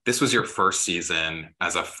 This was your first season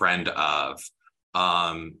as a friend of.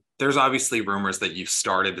 There's obviously rumors that you've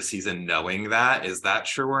started the season knowing that. Is that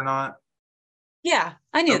true or not? Yeah,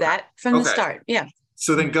 I knew that from the start. Yeah.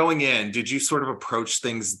 So then going in, did you sort of approach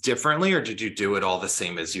things differently, or did you do it all the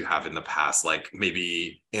same as you have in the past? Like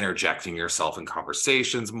maybe interjecting yourself in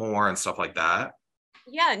conversations more and stuff like that?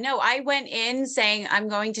 Yeah, no, I went in saying I'm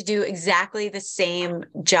going to do exactly the same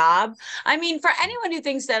job. I mean, for anyone who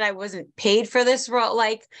thinks that I wasn't paid for this role,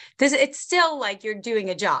 like this, it's still like you're doing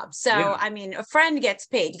a job. So, Yeah. I mean, a friend gets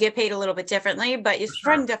paid. You get paid a little bit differently, but your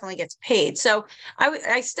friend definitely gets paid. So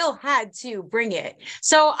I still had to bring it.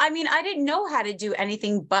 So, I mean, I didn't know how to do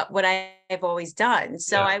anything but what I've always done.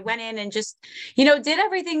 So I went in and just, did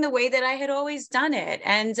everything the way that I had always done it.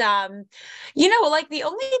 And, like the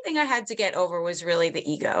only thing I had to get over was really the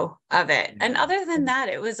ego of it. And other than that,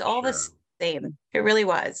 it was all the same. It really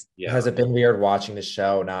was. Yeah. Has it been weird watching the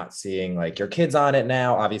show, not seeing like your kids on it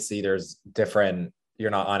now? Obviously there's different,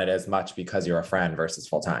 you're not on it as much because you're a friend versus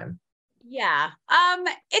full time. Yeah.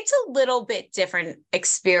 It's a little bit different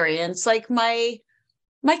experience. Like my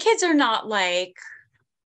kids are not like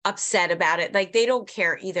upset about it. Like they don't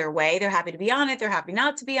care either way. They're happy to be on it. They're happy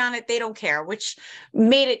not to be on it. They don't care, which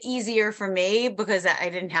made it easier for me because I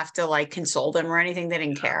didn't have to like console them or anything. They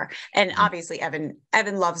didn't care. And obviously Evan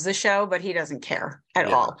loves the show, but he doesn't care at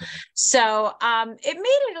all. So it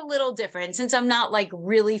made it a little different since I'm not like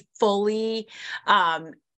really fully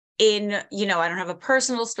in, I don't have a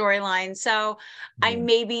personal storyline. So I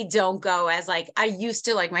maybe don't go as like, I used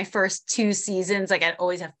to like my first 2 seasons, like I'd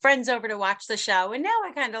always have friends over to watch the show. And now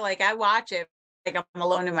I kind of like, I watch it like I'm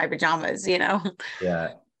alone in my pajamas, Yeah.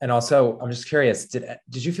 And also I'm just curious, did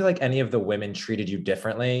you feel like any of the women treated you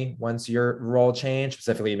differently once your role changed,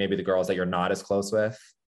 specifically maybe the girls that you're not as close with?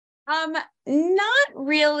 Not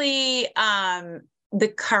really. The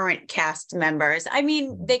current cast members. I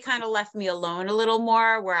mean, they kind of left me alone a little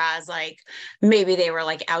more, whereas like maybe they were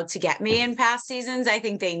like out to get me in past seasons. I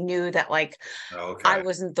think they knew that like I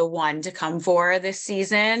wasn't the one to come for this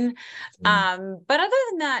season. But other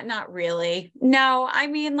than that, not really. No, I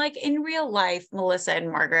mean, like in real life, Melissa and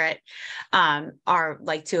Margaret are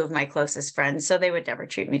like 2 of my closest friends, so they would never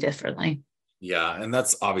treat me differently. Yeah, and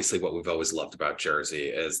that's obviously what we've always loved about Jersey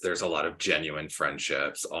is there's a lot of genuine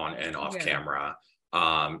friendships on and off camera.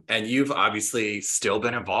 And you've obviously still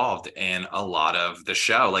been involved in a lot of the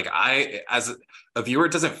show. Like as a viewer,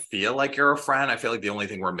 it doesn't feel like you're a friend. I feel like the only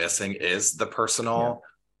thing we're missing is the personal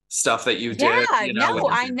stuff that you did. No,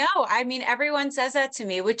 I know. I mean, everyone says that to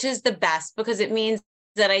me, which is the best because it means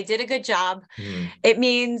that I did a good job. It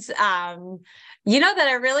means, that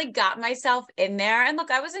I really got myself in there. And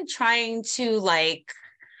look, I wasn't trying to like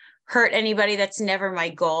hurt anybody. That's never my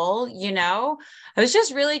goal. I was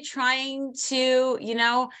just really trying to,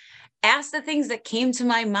 ask the things that came to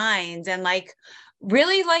my mind and like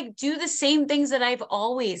really like do the same things that I've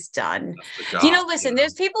always done. Listen,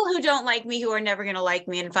 there's people who don't like me, who are never going to like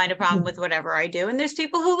me and find a problem with whatever I do. And there's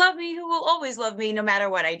people who love me, who will always love me no matter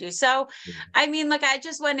what I do. So, I mean, like I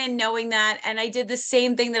just went in knowing that, and I did the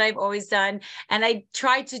same thing that I've always done. And I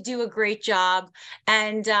tried to do a great job,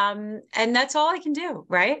 and that's all I can do.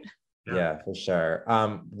 Right. Yeah, for sure.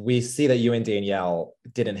 We see that you and Danielle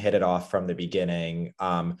didn't hit it off from the beginning.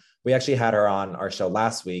 We actually had her on our show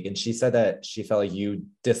last week, and she said that she felt like you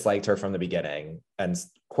disliked her from the beginning and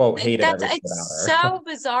quote hated everything about her. It's so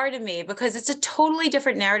bizarre to me because it's a totally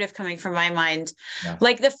different narrative coming from my mind.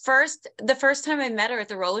 Like the first time I met her at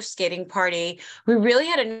the roller skating party, we really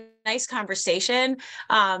had a nice conversation.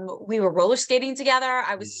 We were roller skating together.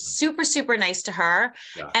 I was super, super nice to her.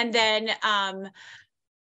 And then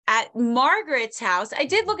at Margaret's house, I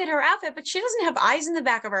did look at her outfit, but she doesn't have eyes in the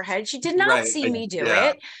back of her head. She did not see me do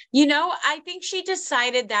it. I think she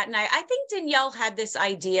decided that night. I think Danielle had this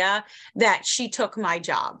idea that she took my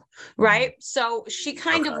job, right? So she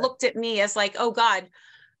kind of looked at me as like, oh God,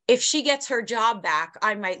 if she gets her job back,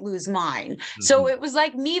 I might lose mine. So it was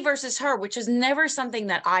like me versus her, which is never something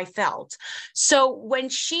that I felt. So when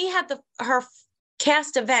she had her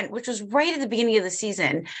cast event, which was right at the beginning of the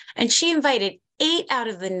season, and she invited 8 out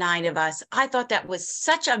of the 9 of us, I thought that was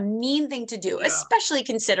such a mean thing to do, especially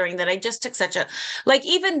considering that I just took such a, like,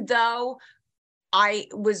 even though I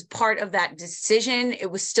was part of that decision, it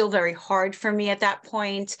was still very hard for me at that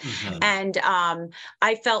point. And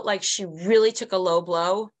I felt like she really took a low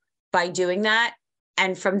blow by doing that.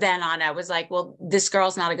 And from then on, I was like, well, this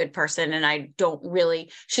girl's not a good person. And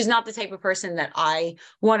she's not the type of person that I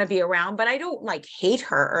want to be around, but I don't like hate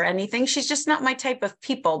her or anything. She's just not my type of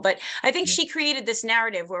people. But I think she created this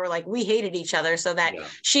narrative where like we hated each other so that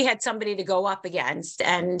she had somebody to go up against.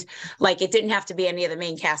 And like, it didn't have to be any of the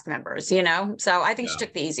main cast members, you know? So I think she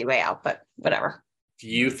took the easy way out, but whatever. Do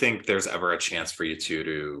you think there's ever a chance for you two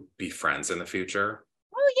to be friends in the future?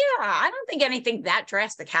 Oh yeah, I don't think anything that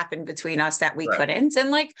drastic happened between us that we couldn't.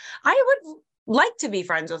 And like, I would like to be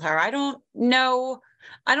friends with her. I don't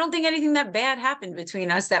think anything that bad happened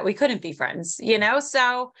between us that we couldn't be friends, you know?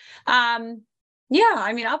 So, yeah,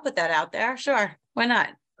 I mean, I'll put that out there. Sure. Why not?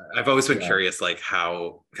 I've always been curious, like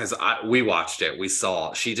how, because we watched it, we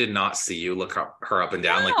saw, she did not see you look her up and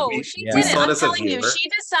down. No, like she didn't. I'm telling you,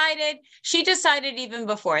 she decided even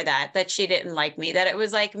before that she didn't like me, that it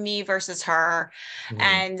was like me versus her.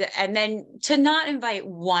 And then to not invite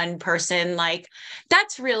one person, like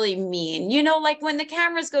that's really mean, you know, like when the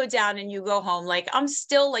cameras go down and you go home, like I'm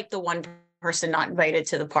still like the one person not invited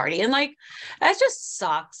to the party, and like that just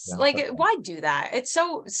sucks. Why do that? It's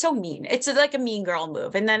so mean. It's like a mean girl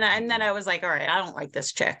move. And then I was like, all right, I don't like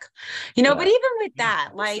this chick, you know. But even with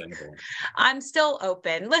that, like I'm still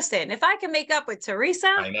open. Listen, if I can make up with Teresa,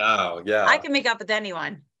 I know, I can make up with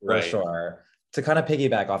anyone. For sure. To kind of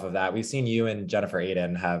piggyback off of that, we've seen you and Jennifer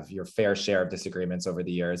Aydin have your fair share of disagreements over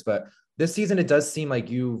the years, but this season, it does seem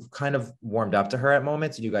like you've kind of warmed up to her at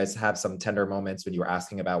moments. You guys have some tender moments when you were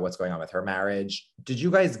asking about what's going on with her marriage. Did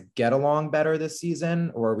you guys get along better this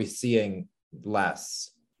season, or are we seeing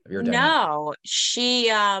less of your dynamic? No,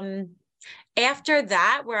 she, after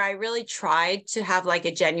that, where I really tried to have like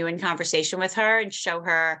a genuine conversation with her and show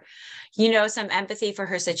her, you know, some empathy for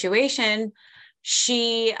her situation,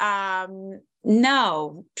 she,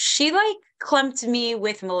 no, she like clumped me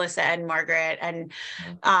with Melissa and Margaret, and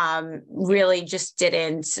really just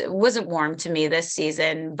wasn't warm to me this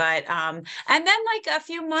season. But and then like a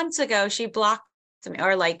few months ago, she blocked me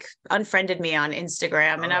or like unfriended me on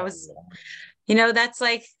Instagram, and I was, you know, that's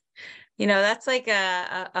like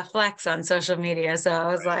a flex on social media. So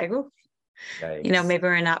I was like, ooh, you know, maybe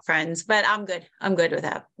we're not friends, but I'm good. I'm good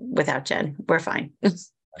without Jen. We're fine.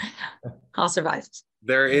 I'll survive.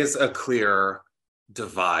 There is a clear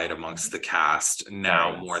divide amongst the cast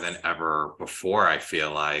now more than ever before, I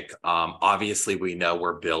feel like. Obviously, we know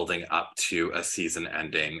we're building up to a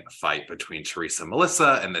season-ending fight between Teresa and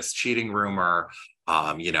Melissa and this cheating rumor,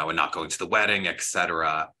 you know, and not going to the wedding,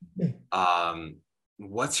 etc.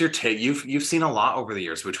 What's your take? You've seen a lot over the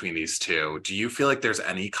years between these two. Do you feel like there's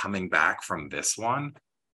any coming back from this one?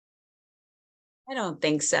 I don't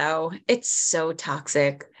think so. It's so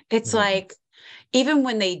toxic. It's like, even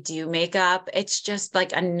when they do make up, it's just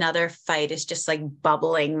like another fight is just like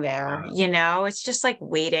bubbling there, you know, it's just like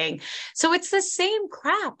waiting. So it's the same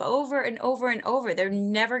crap over and over and over. They're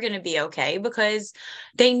never going to be okay because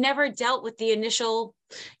they never dealt with the initial,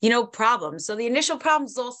 you know, problems. So the initial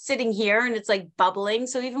problem's all sitting here and it's like bubbling.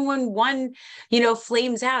 So even when one, you know,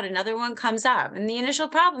 flames out, another one comes up. And the initial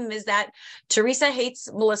problem is that Teresa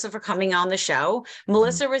hates Melissa for coming on the show.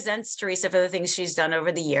 Melissa resents Teresa for the things she's done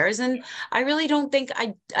over the years. And I really don't think,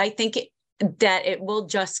 I think that it will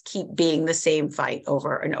just keep being the same fight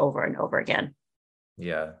over and over and over again.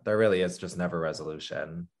 Yeah, there really is just never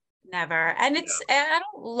resolution. Never. And I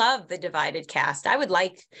don't love the divided cast. I would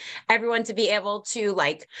like everyone to be able to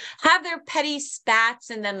like have their petty spats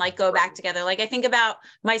and then like go back together. Like I think about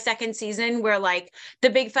my second season where like the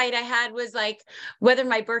big fight I had was like whether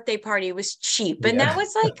my birthday party was cheap. And that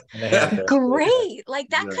was like great. Like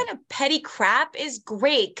that kind of petty crap is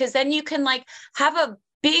great because then you can like have a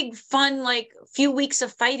big fun like few weeks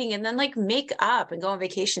of fighting and then like make up and go on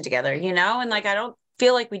vacation together, you know? And like I don't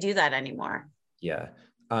feel like we do that anymore. Yeah.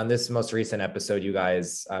 On this most recent episode, you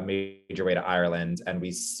guys made your way to Ireland, and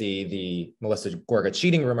we see the Melissa Gorga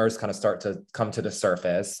cheating rumors kind of start to come to the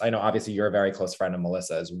surface. I know, obviously, you're a very close friend of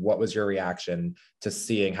Melissa's. What was your reaction to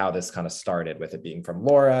seeing how this kind of started, with it being from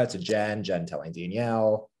Laura to Jen telling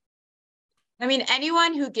Danielle? I mean,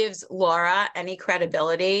 anyone who gives Laura any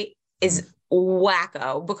credibility is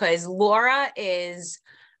wacko, because Laura is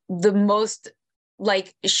the most,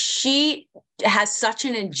 like, she has such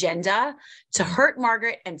an agenda to hurt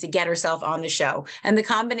Margaret and to get herself on the show. And the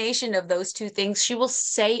combination of those two things, she will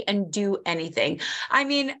say and do anything. I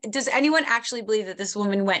mean, does anyone actually believe that this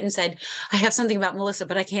woman went and said, I have something about Melissa,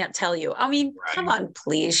 but I can't tell you? I mean, come on,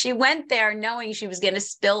 please. She went there knowing she was going to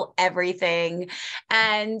spill everything.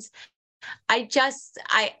 And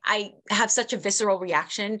I have such a visceral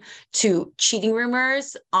reaction to cheating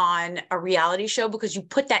rumors on a reality show, because you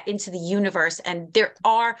put that into the universe, and there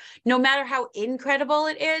are, no matter how incredible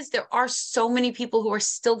it is, there are so many people who are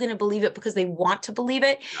still going to believe it because they want to believe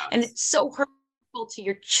it. Yes. And it's so hurtful to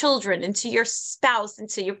your children and to your spouse and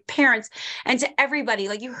to your parents and to everybody.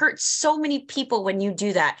 Like, you hurt so many people when you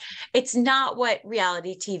do that. It's not what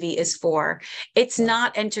reality TV is for. It's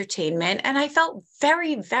not entertainment. And I felt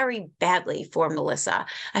very, very badly for Melissa.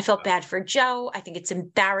 I felt bad for Joe. I think it's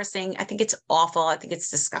embarrassing. I think it's awful. I think it's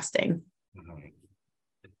disgusting.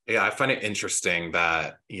 Yeah, I find it interesting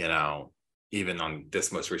that, even on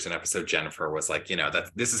this most recent episode, Jennifer was like,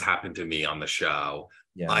 that this has happened to me on the show.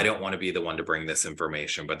 Yeah. I don't want to be the one to bring this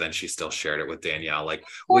information, but then she still shared it with Danielle. Like,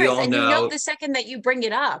 we all know, the second that you bring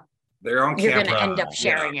it up, they're on you're camera. going to end up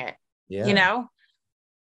sharing it. Yeah.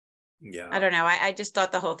 Yeah. I don't know. I just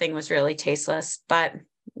thought the whole thing was really tasteless, but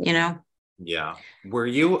Yeah. Were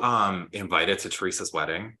you invited to Teresa's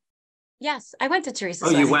wedding? Yes, I went to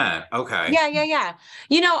Teresa's wedding. You went? Okay. Yeah.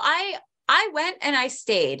 I went and I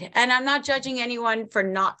stayed, and I'm not judging anyone for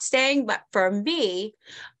not staying, but for me,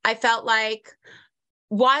 I felt like,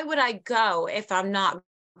 why would I go if I'm not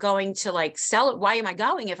going to why am I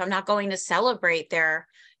going if I'm not going to celebrate their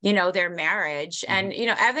marriage? And,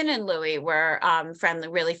 Evan and Louis were friendly,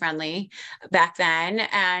 really friendly back then.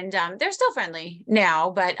 And they're still friendly now,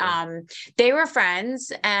 but they were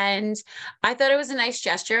friends. And I thought it was a nice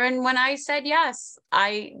gesture. And when I said yes,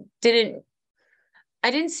 I didn't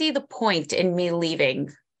see the point in me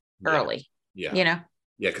leaving early. Yeah.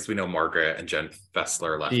 Yeah, because we know Margaret and Jen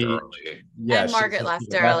Fessler left early. Yeah, and Margaret left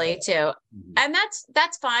early too. And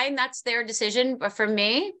that's fine. That's their decision. But for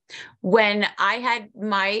me, when I had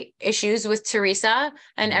my issues with Teresa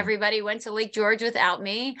and everybody went to Lake George without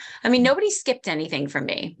me, I mean, nobody skipped anything from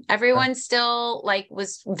me. Everyone still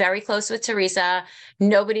was very close with Teresa.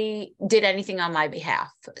 Nobody did anything on my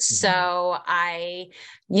behalf. So I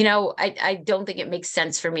don't think it makes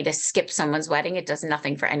sense for me to skip someone's wedding. It does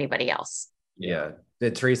nothing for anybody else. Yeah.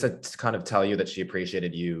 Did Teresa kind of tell you that she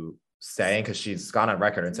appreciated you staying? Because she's gone on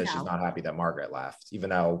record and said she's not happy that Margaret left, even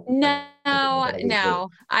though no,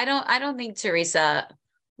 I don't think Teresa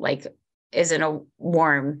is in a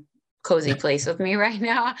warm, cozy place with me right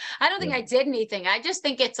now. I don't think I did anything. I just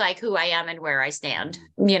think it's who I am and where I stand,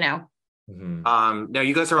 Now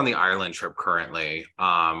you guys are on the Ireland trip currently.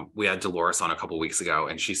 We had Dolores on a couple weeks ago,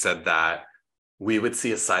 and she said that we would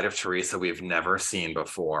see a side of Teresa we've never seen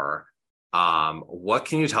before. What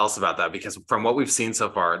can you tell us about that? Because from what we've seen so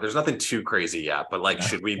far, there's nothing too crazy yet, but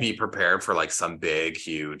should we be prepared for some big,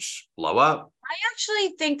 huge blow up? I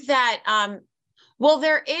actually think that, well,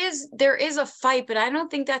 there is a fight, but I don't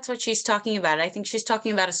think that's what she's talking about. I think she's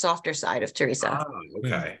talking about a softer side of Teresa. Oh,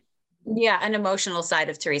 okay. Yeah, an emotional side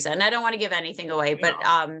of Teresa. And I don't want to give anything away, but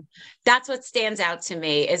that's what stands out to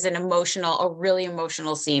me is a really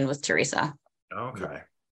emotional scene with Teresa. Okay.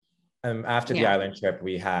 After the island trip,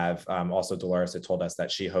 we have also Dolores had told us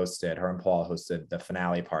that her and Paul hosted the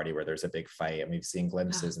finale party where there's a big fight, and we've seen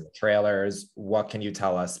glimpses in the trailers. What can you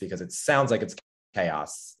tell us? Because it sounds like it's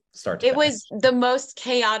chaos start to finish. It was the most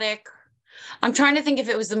chaotic. I'm trying to think if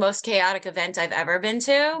it was the most chaotic event I've ever been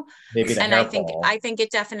to. Maybe and I think it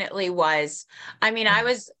definitely was. I mean, I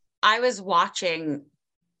was watching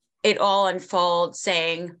it all unfold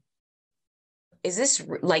saying, is this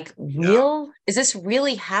real? Is this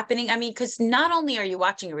really happening? I mean, because not only are you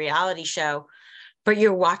watching a reality show, but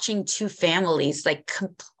you're watching two families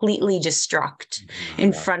completely destruct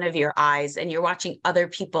in front of your eyes. And you're watching other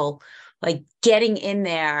people getting in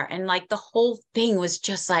there. And the whole thing was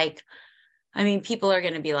just people are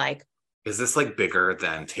going to be is this bigger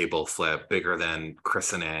than table flip, bigger than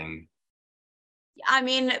christening? I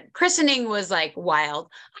mean, christening was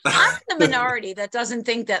wild. I'm in the minority that doesn't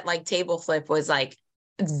think that table flip was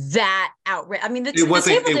that outrageous. I mean, the table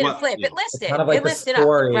didn't flip. It lifted. Kind of it lifted up,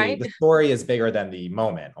 right? The story is bigger than the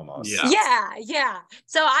moment almost. Yeah.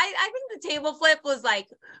 So I think the table flip was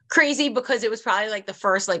crazy because it was probably the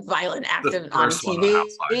first violent act on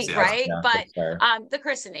TV, right? Yeah, but the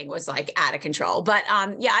christening was out of control. But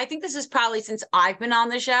I think this is probably, since I've been on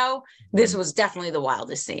the show, this was definitely the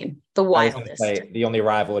wildest scene. The wildest. The only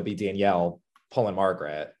rival would be Danielle pulling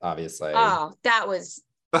Margaret, obviously. Oh, that was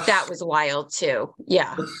wild too.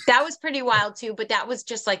 Yeah, that was pretty wild too. But that was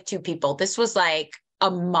just two people. This was a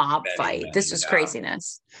mob fight. This was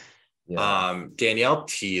craziness. Yeah. Danielle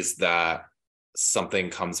teased that something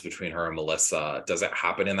comes between her and Melissa. Does it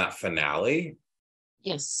happen in that finale?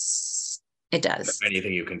 Yes, it does.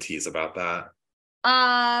 Anything you can tease about that?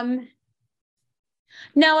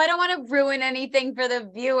 No, I don't want to ruin anything for the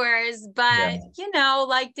viewers, but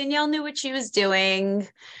like Danielle knew what she was doing.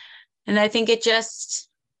 And I think it just,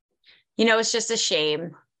 it's just a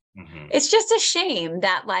shame. Mm-hmm. It's just a shame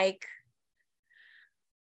that like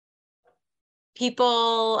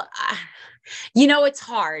people, it's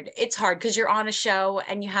hard. It's hard because you're on a show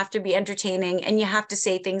and you have to be entertaining and you have to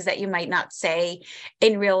say things that you might not say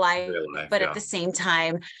in real life but at the same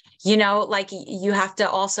time, like you have to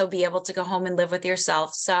also be able to go home and live with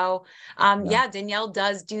yourself. So, Danielle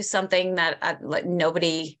does do something that like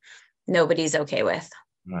nobody's okay with.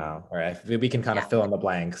 Wow. All right. We can kind of fill in the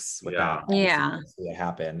blanks with that. Yeah. See it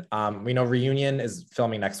happen. We know Reunion is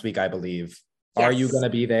filming next week, I believe. Yes. Are you going to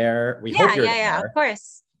be there? We hope you're there. Yeah, of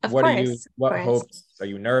course. What hopes? Are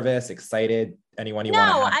you nervous, excited? Anyone you want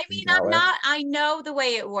to have? No, I mean, I'm not. I know the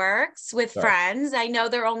way it works with friends. I know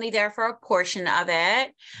they're only there for a portion of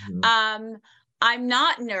it. Mm-hmm. I'm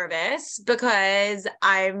not nervous because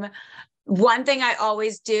one thing I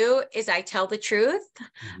always do is I tell the truth.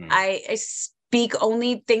 Mm-hmm. I speak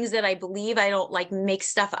only things that I believe. I don't like make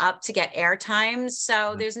stuff up to get airtime.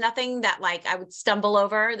 So there's nothing that like I would stumble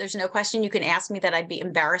over. There's no question you can ask me that I'd be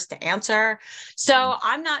embarrassed to answer. So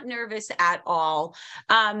I'm not nervous at all.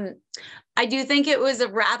 I do think it was a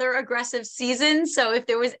rather aggressive season. So if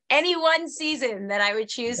there was any one season that I would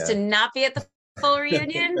choose to not be at the full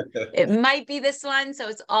reunion, it might be this one. So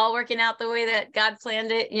it's all working out the way that God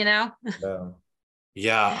planned it,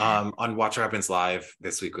 on Watch What Happens Live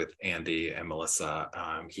this week with Andy and Melissa,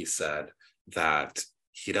 he said that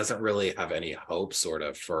he doesn't really have any hope sort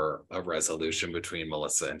of for a resolution between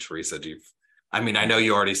Melissa and Teresa. I know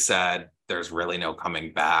you already said there's really no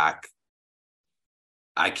coming back.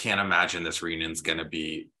 I can't imagine this reunion's going to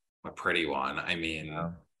be a pretty one.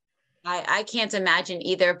 I can't imagine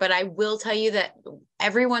either, but I will tell you that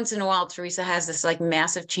every once in a while, Teresa has this like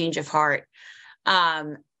massive change of heart.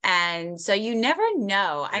 And so you never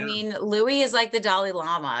know. Yeah. Louis is like the Dalai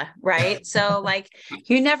Lama, right? So like,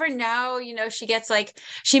 you never know,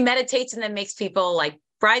 she meditates and then makes people like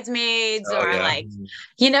bridesmaids so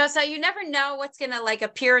you never know what's going to like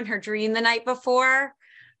appear in her dream the night before.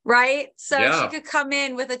 Right. So she could come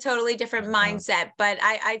in with a totally different mindset, but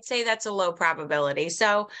I'd say that's a low probability.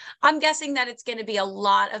 So I'm guessing that it's going to be a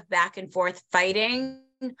lot of back and forth fighting,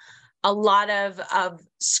 a lot of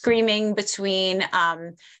screaming between,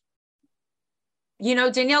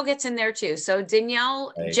 Danielle gets in there too. So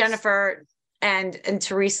Danielle, Jennifer, and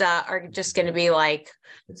Teresa are just going to be like,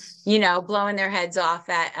 blowing their heads off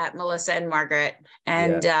at Melissa and Margaret.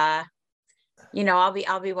 And,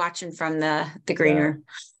 I'll be watching from the green room.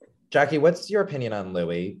 Jackie, what's your opinion on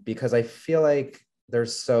Louis? Because I feel like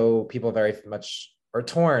people very much are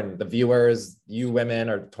torn. The viewers, you women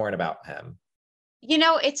are torn about him.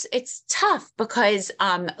 It's tough because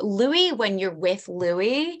Louis, when you're with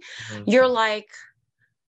Louis, you're like,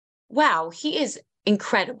 wow, he is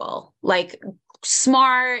incredible, like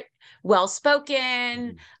smart,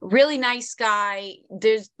 well-spoken, really nice guy.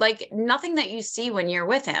 There's like nothing that you see when you're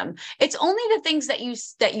with him. It's only the things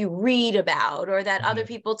that you read about or that other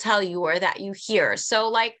people tell you or that you hear. So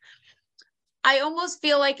like, I almost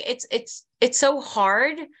feel like it's so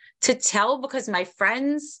hard to tell because my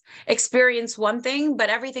friends experience one thing, but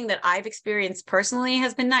everything that I've experienced personally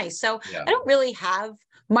has been nice. So I don't really have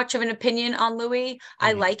much of an opinion on Louis.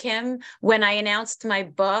 I like him. When I announced my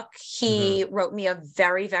book, he wrote me a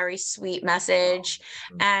very, very sweet message.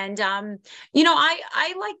 And,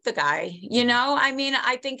 I like the guy,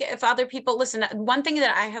 I think if other people listen, one thing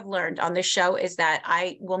that I have learned on this show is that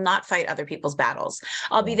I will not fight other people's battles.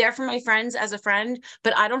 I'll be there for my friends as a friend,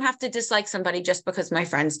 but I don't have to dislike somebody just because my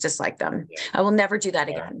friends dislike them. I will never do that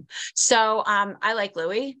again. So, I like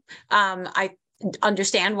Louis. I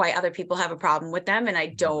understand why other people have a problem with them, and I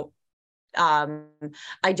don't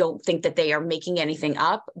think that they are making anything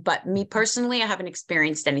up, but me personally, I haven't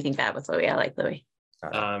experienced anything bad with Louis. I like Louis.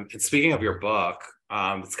 And speaking of your book,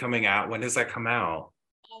 it's coming out. When does that come out?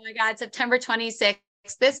 Oh my God, September 26th.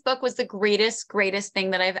 This book was the greatest thing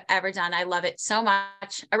that I've ever done. I love it so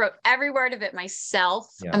much. I wrote every word of it myself.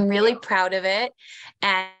 I'm really proud of it.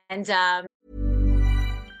 And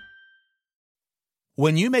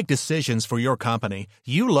when you make decisions for your company,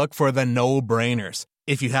 you look for the no-brainers.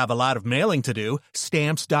 If you have a lot of mailing to do,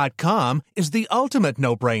 Stamps.com is the ultimate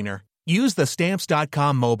no-brainer. Use the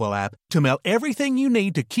Stamps.com mobile app to mail everything you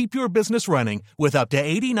need to keep your business running with up to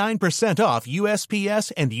 89% off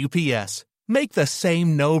USPS and UPS. Make the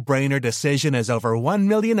same no-brainer decision as over 1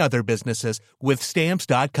 million other businesses with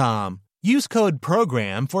Stamps.com. Use code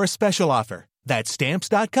PROGRAM for a special offer. That's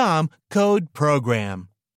Stamps.com, code PROGRAM.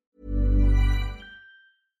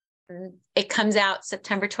 It comes out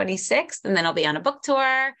September 26th, and then I'll be on a book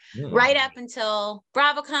tour right up until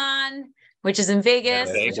BravoCon, which is in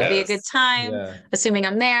Vegas, which will be a good time, assuming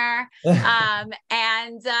I'm there. I'm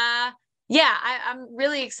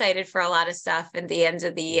really excited for a lot of stuff at the end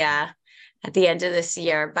of this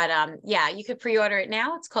year. But you could pre-order it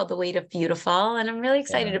now. It's called The Weight of Beautiful, and I'm really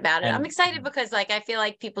excited about it. I'm excited because I feel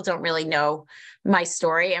like people don't really know my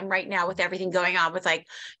story. And right now with everything going on with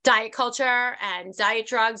diet culture and diet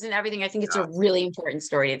drugs and everything, I think it's a really important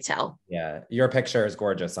story to tell. Yeah. Your picture is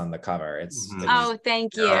gorgeous on the cover. It's oh,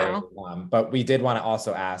 thank you. But we did want to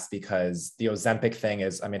also ask, because the Ozempic thing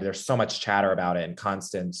is, there's so much chatter about it and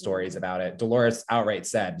constant stories about it. Dolores outright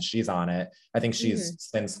said she's on it. I think she's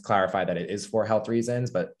since clarified that it is for health reasons,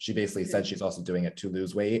 but she basically said she's also doing it to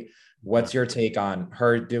lose weight. What's your take on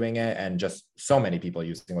her doing it and just so many people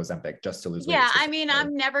using Ozempic just to lose weight? Yeah,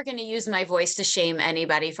 I'm never going to use my voice to shame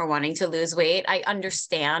anybody for wanting to lose weight. I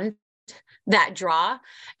understand that draw,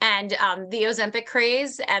 and the Ozempic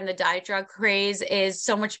craze and the diet drug craze is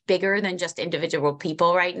so much bigger than just individual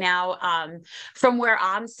people right now. From where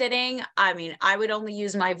I'm sitting, I would only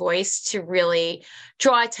use my voice to really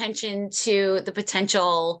draw attention to the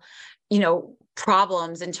potential,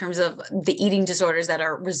 problems in terms of the eating disorders that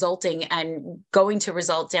are resulting and going to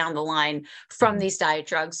result down the line from these diet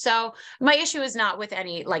drugs. So my issue is not with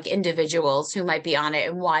any individuals who might be on it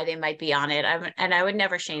and why they might be on it. I would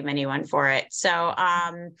never shame anyone for it. So,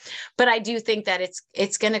 but I do think that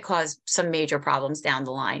it's going to cause some major problems down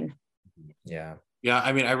the line. Yeah. Yeah,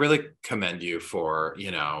 I really commend you for,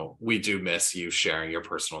 we do miss you sharing your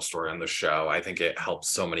personal story on the show. I think it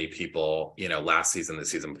helps so many people, last season, the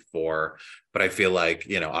season before. But I feel like,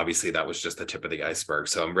 obviously that was just the tip of the iceberg.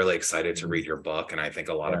 So I'm really excited to read your book. And I think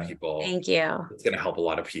a lot of people, thank you. It's going to help a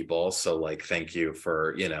lot of people. So thank you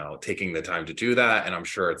for, taking the time to do that. And I'm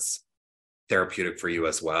sure it's therapeutic for you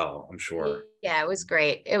as well, I'm sure. Yeah, it was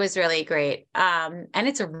great. It was really great. And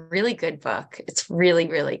it's a really good book. It's really,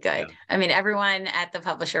 really good. Yeah. Everyone at the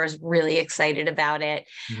publisher is really excited about it.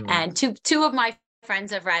 And two of my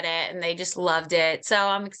friends have read it and they just loved it. So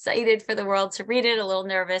I'm excited for the world to read it, a little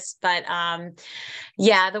nervous, but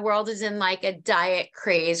the world is in a diet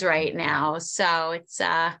craze right now. So it's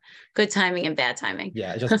good timing and bad timing.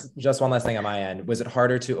 Yeah. Just one last thing on my end. Was it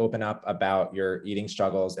harder to open up about your eating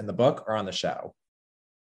struggles in the book or on the show?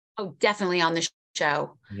 Oh, definitely on the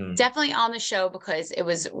show. Definitely on the show, because it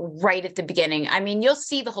was right at the beginning. You'll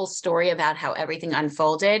see the whole story about how everything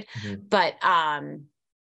unfolded, but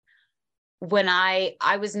when I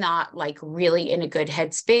was not really in a good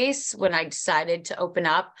headspace when I decided to open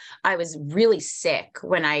up. I was really sick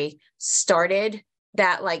when I started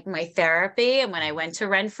that my therapy and when I went to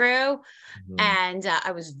Renfrew, and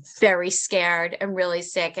I was very scared and really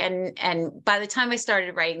sick. And by the time I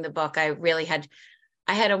started writing the book, I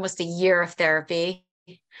had almost a year of therapy,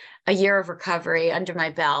 a year of recovery under my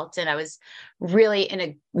belt. And I was really in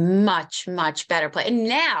a much, much better place. And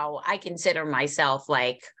now I consider myself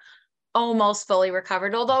almost fully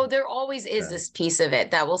recovered, although there always is this piece of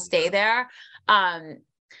it that will stay there.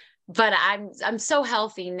 But I'm so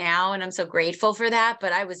healthy now, and I'm so grateful for that.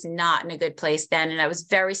 But I was not in a good place then, and I was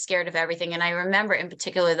very scared of everything. And I remember in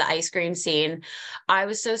particular the ice cream scene. I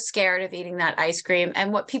was so scared of eating that ice cream.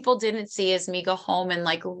 And what people didn't see is me go home and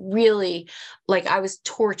really I was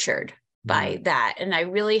tortured by that. And I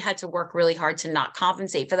really had to work really hard to not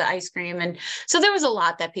compensate for the ice cream. And so there was a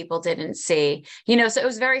lot that people didn't see, so it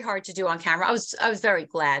was very hard to do on camera. I was very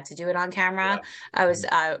glad to do it on camera. Yeah. I was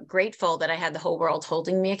grateful that I had the whole world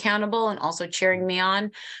holding me accountable and also cheering me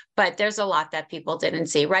on. But there's a lot that people didn't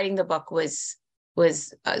see. Writing the book was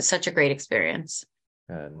such a great experience.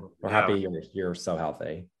 Good. We're happy you're so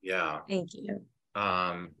healthy. Yeah. Thank you.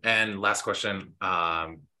 And last question,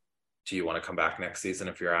 do you want to come back next season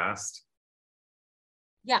if you're asked?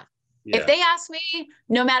 Yeah. If they ask me,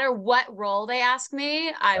 no matter what role they ask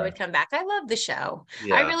me, I would come back. I love the show.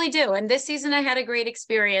 Yeah. I really do. And this season I had a great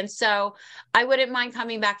experience. So I wouldn't mind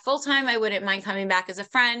coming back full time. I wouldn't mind coming back as a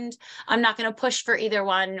friend. I'm not going to push for either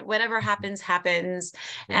one. Whatever happens, happens.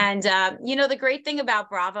 Yeah. And, the great thing about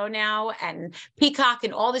Bravo now and Peacock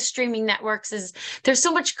and all the streaming networks is there's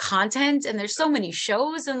so much content and there's so many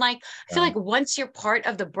shows. And I feel like once you're part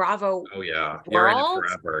of the Bravo world, you're in it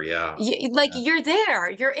forever. Yeah. You're there,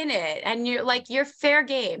 you're in it. And you're fair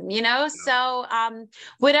game, So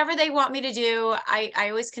whatever they want me to do, I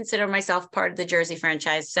always consider myself part of the Jersey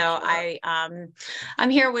franchise. So I'm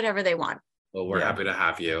here, whatever they want. Well, we're happy to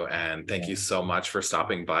have you. And thank you so much for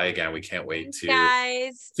stopping by again. We can't wait to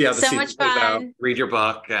guys. See how the so much fun. Out, read your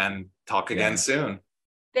book and talk again soon.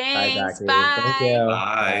 Thanks. Bye, Jackie. Bye. Thank you.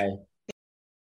 Bye. Bye.